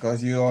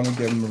 Because you only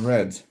get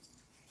red.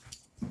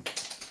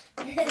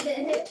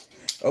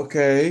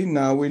 Okay,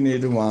 now we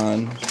need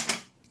one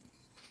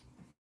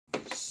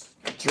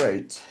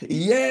straight.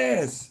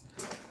 Yes!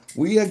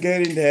 We are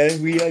getting there,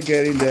 we are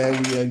getting there,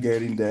 we are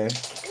getting there.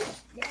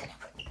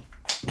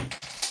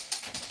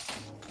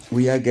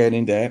 We are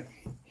getting there.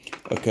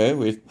 Okay,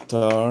 we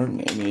turn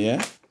in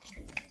here.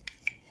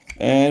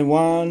 And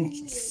one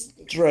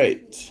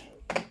straight.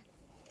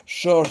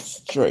 Short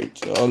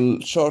straight,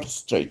 or short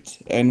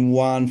straight, and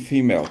one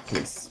female,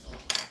 please.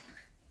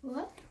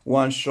 What?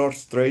 One short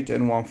straight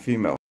and one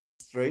female.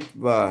 Straight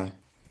by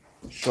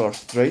short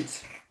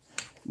straight.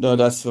 No,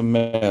 that's for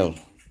male.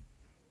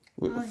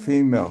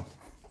 Female.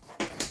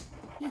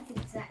 He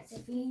thinks that's a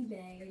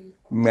female.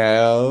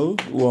 Male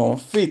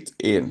won't fit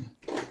in.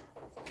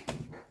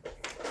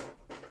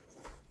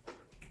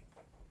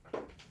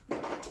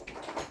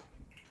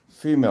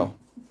 Female.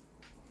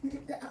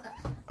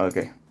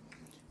 Okay.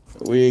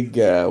 We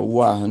got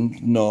one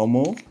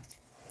normal.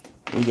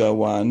 We got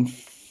one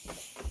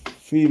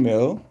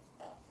female.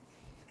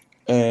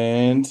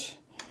 And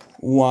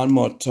one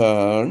more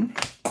turn.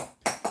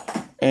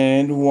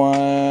 And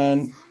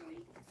one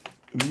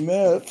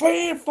male.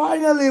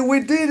 Finally,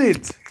 we did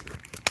it.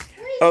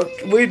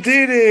 We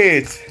did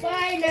it.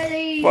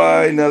 Finally.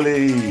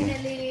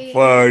 Finally.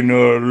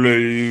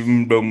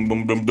 Finally. Boom,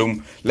 boom, boom,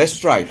 boom. Let's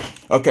try.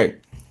 Okay.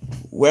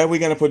 Where are we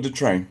going to put the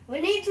train?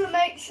 We need to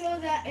make sure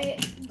that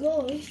it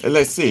goes.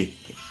 Let's see.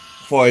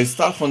 For a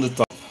start on the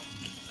top.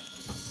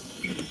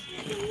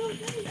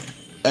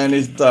 And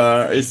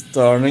it's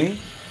turning.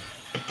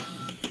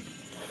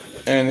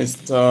 And it's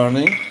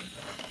turning.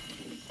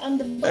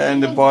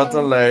 And the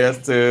bottom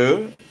layers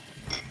too.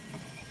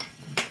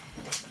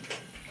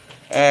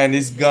 And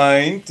it's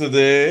going to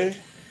the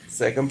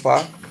second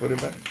part. Put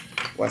it back.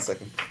 1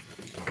 second.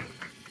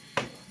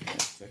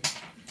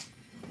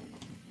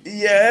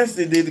 Yes,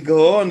 it did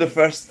go on the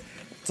first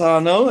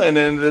tunnel, and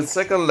then the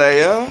second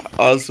layer,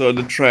 also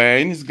the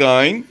train is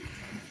going.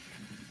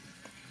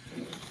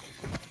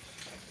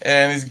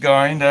 And it's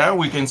going there.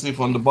 We can see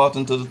from the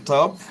bottom to the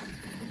top.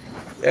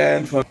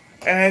 And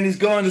it's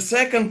going the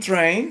second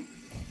train,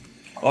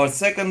 or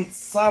second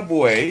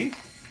subway.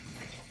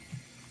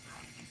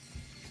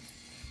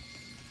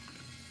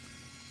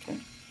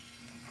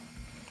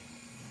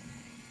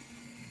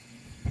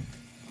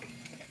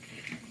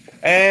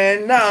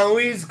 And now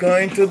he's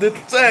going to the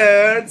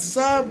third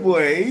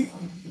subway.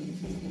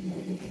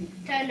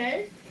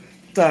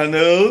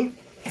 Tunnel.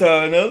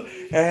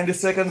 And the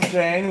second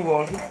train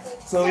walking.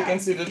 So we can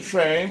see the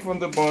train from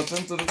the bottom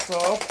to the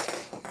top.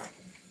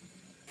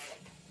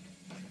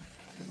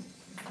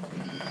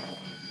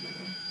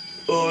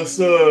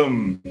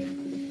 Awesome.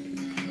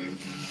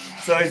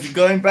 So it's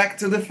going back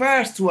to the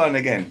first one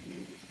again.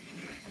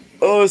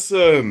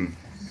 Awesome.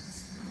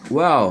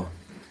 Wow.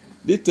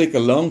 Did take a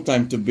long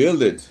time to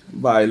build it,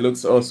 but it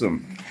looks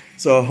awesome.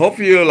 So hope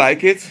you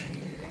like it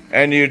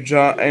and you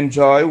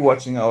enjoy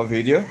watching our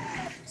video.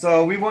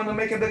 So we want to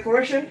make a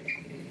decoration?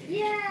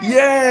 Yeah.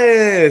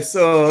 Yeah.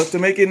 So to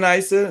make it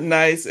nice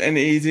and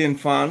easy and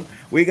fun,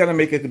 we're gonna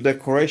make a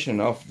decoration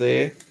of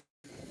the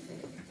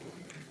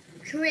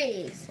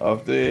trees.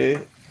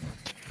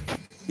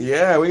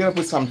 Yeah, we're gonna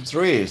put some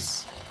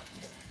trees.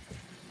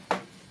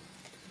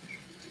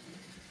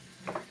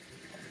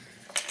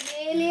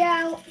 Nearly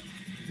out.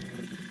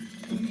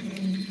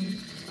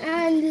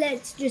 And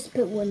let's just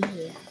put one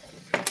here.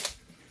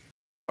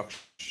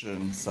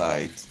 Construction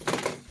site.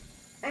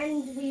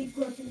 And we've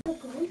got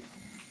another one.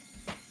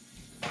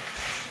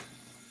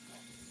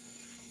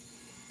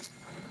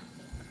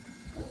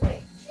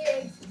 Which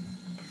is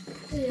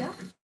here.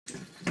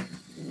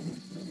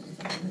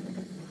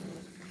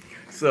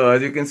 So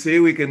as you can see,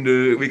 we can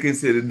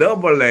see the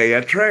double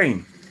layer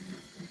train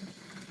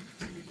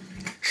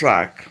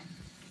track.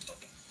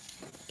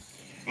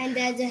 And And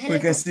there's a We can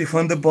helicopter. see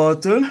from the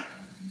bottom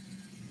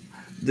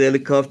the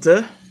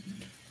helicopter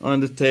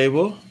on the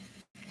table.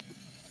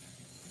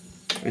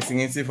 We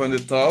can see from the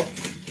top.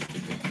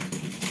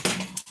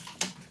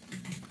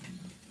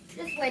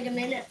 Just wait a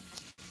minute.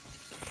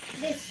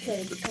 This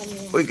train's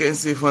coming out. We can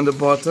see from the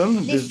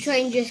bottom. This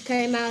train just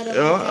came out of the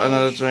Yeah, bed.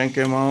 another train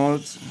came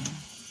out.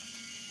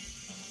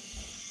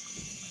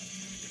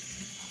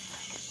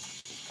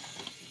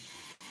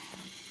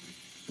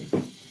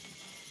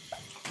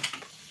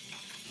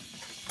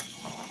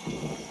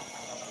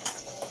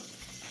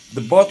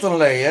 The bottom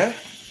layer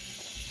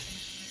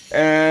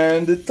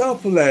and the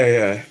top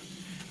layer,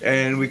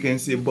 and we can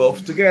see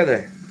both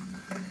together.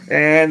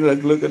 And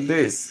look at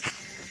this.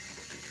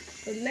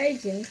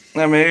 Amazing.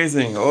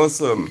 Amazing,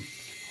 awesome.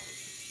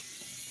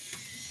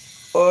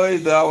 Oh,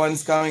 that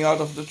one's coming out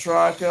of the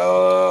truck.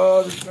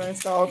 Oh, the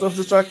train's out of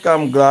the truck.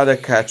 I'm glad I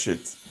catch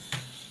it.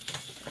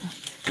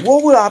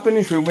 What will happen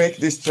if we make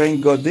this train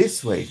go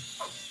this way?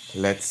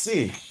 Let's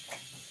see.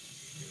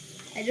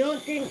 I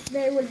don't think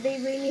they would be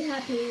really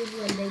happy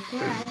when they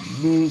crash.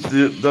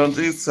 Don't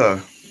think so.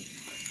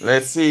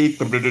 Let's see.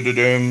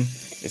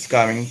 It's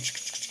coming.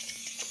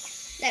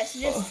 Let's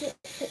just...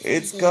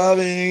 It's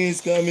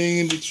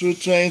coming. The two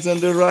trains on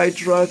the right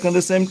track, on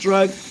the same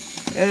track.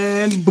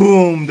 And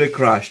boom, they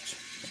crashed.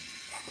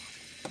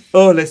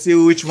 Oh, let's see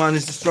which one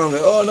is stronger.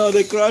 Oh no,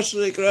 they crashed.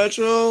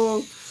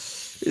 Oh,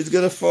 it's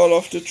gonna fall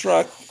off the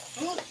track.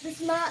 Oh, the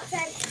smart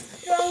tech's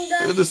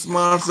stronger. The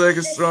smart tech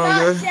is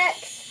stronger. The smart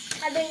tech's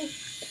having...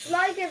 It's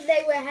like if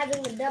they were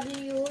having a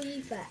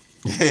WE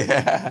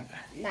Yeah,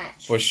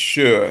 match. for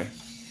sure.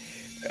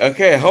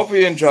 Okay, I hope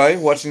you enjoy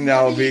watching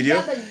our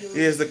video. WW.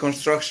 Here's the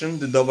construction,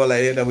 the double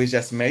layer that we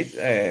just made.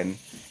 And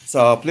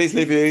so please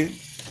leave your,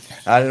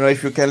 I don't know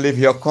if you can leave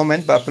your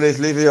comment, but please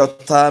leave your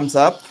thumbs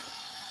up.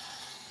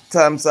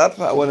 Thumbs up.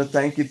 I want to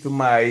thank you to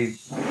my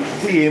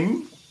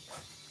team,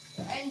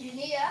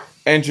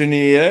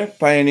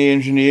 Pioneer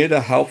Engineer,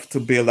 that helped to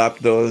build up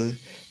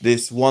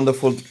this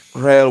wonderful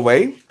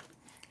railway.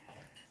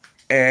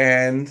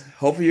 And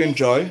hope you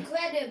enjoy.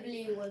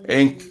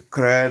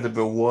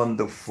 Incredible,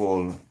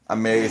 wonderful,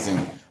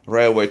 amazing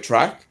railway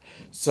track.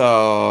 So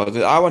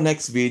our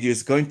next video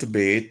is going to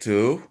be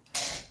to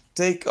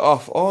take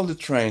off all the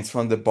trains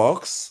from the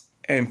box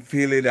and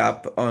fill it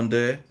up on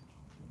the...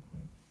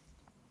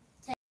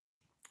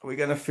 We're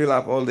gonna fill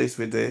up all this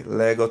with the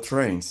Lego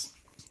trains,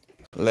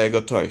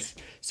 Lego toys.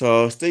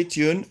 So stay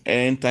tuned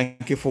and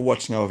thank you for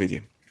watching our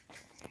video.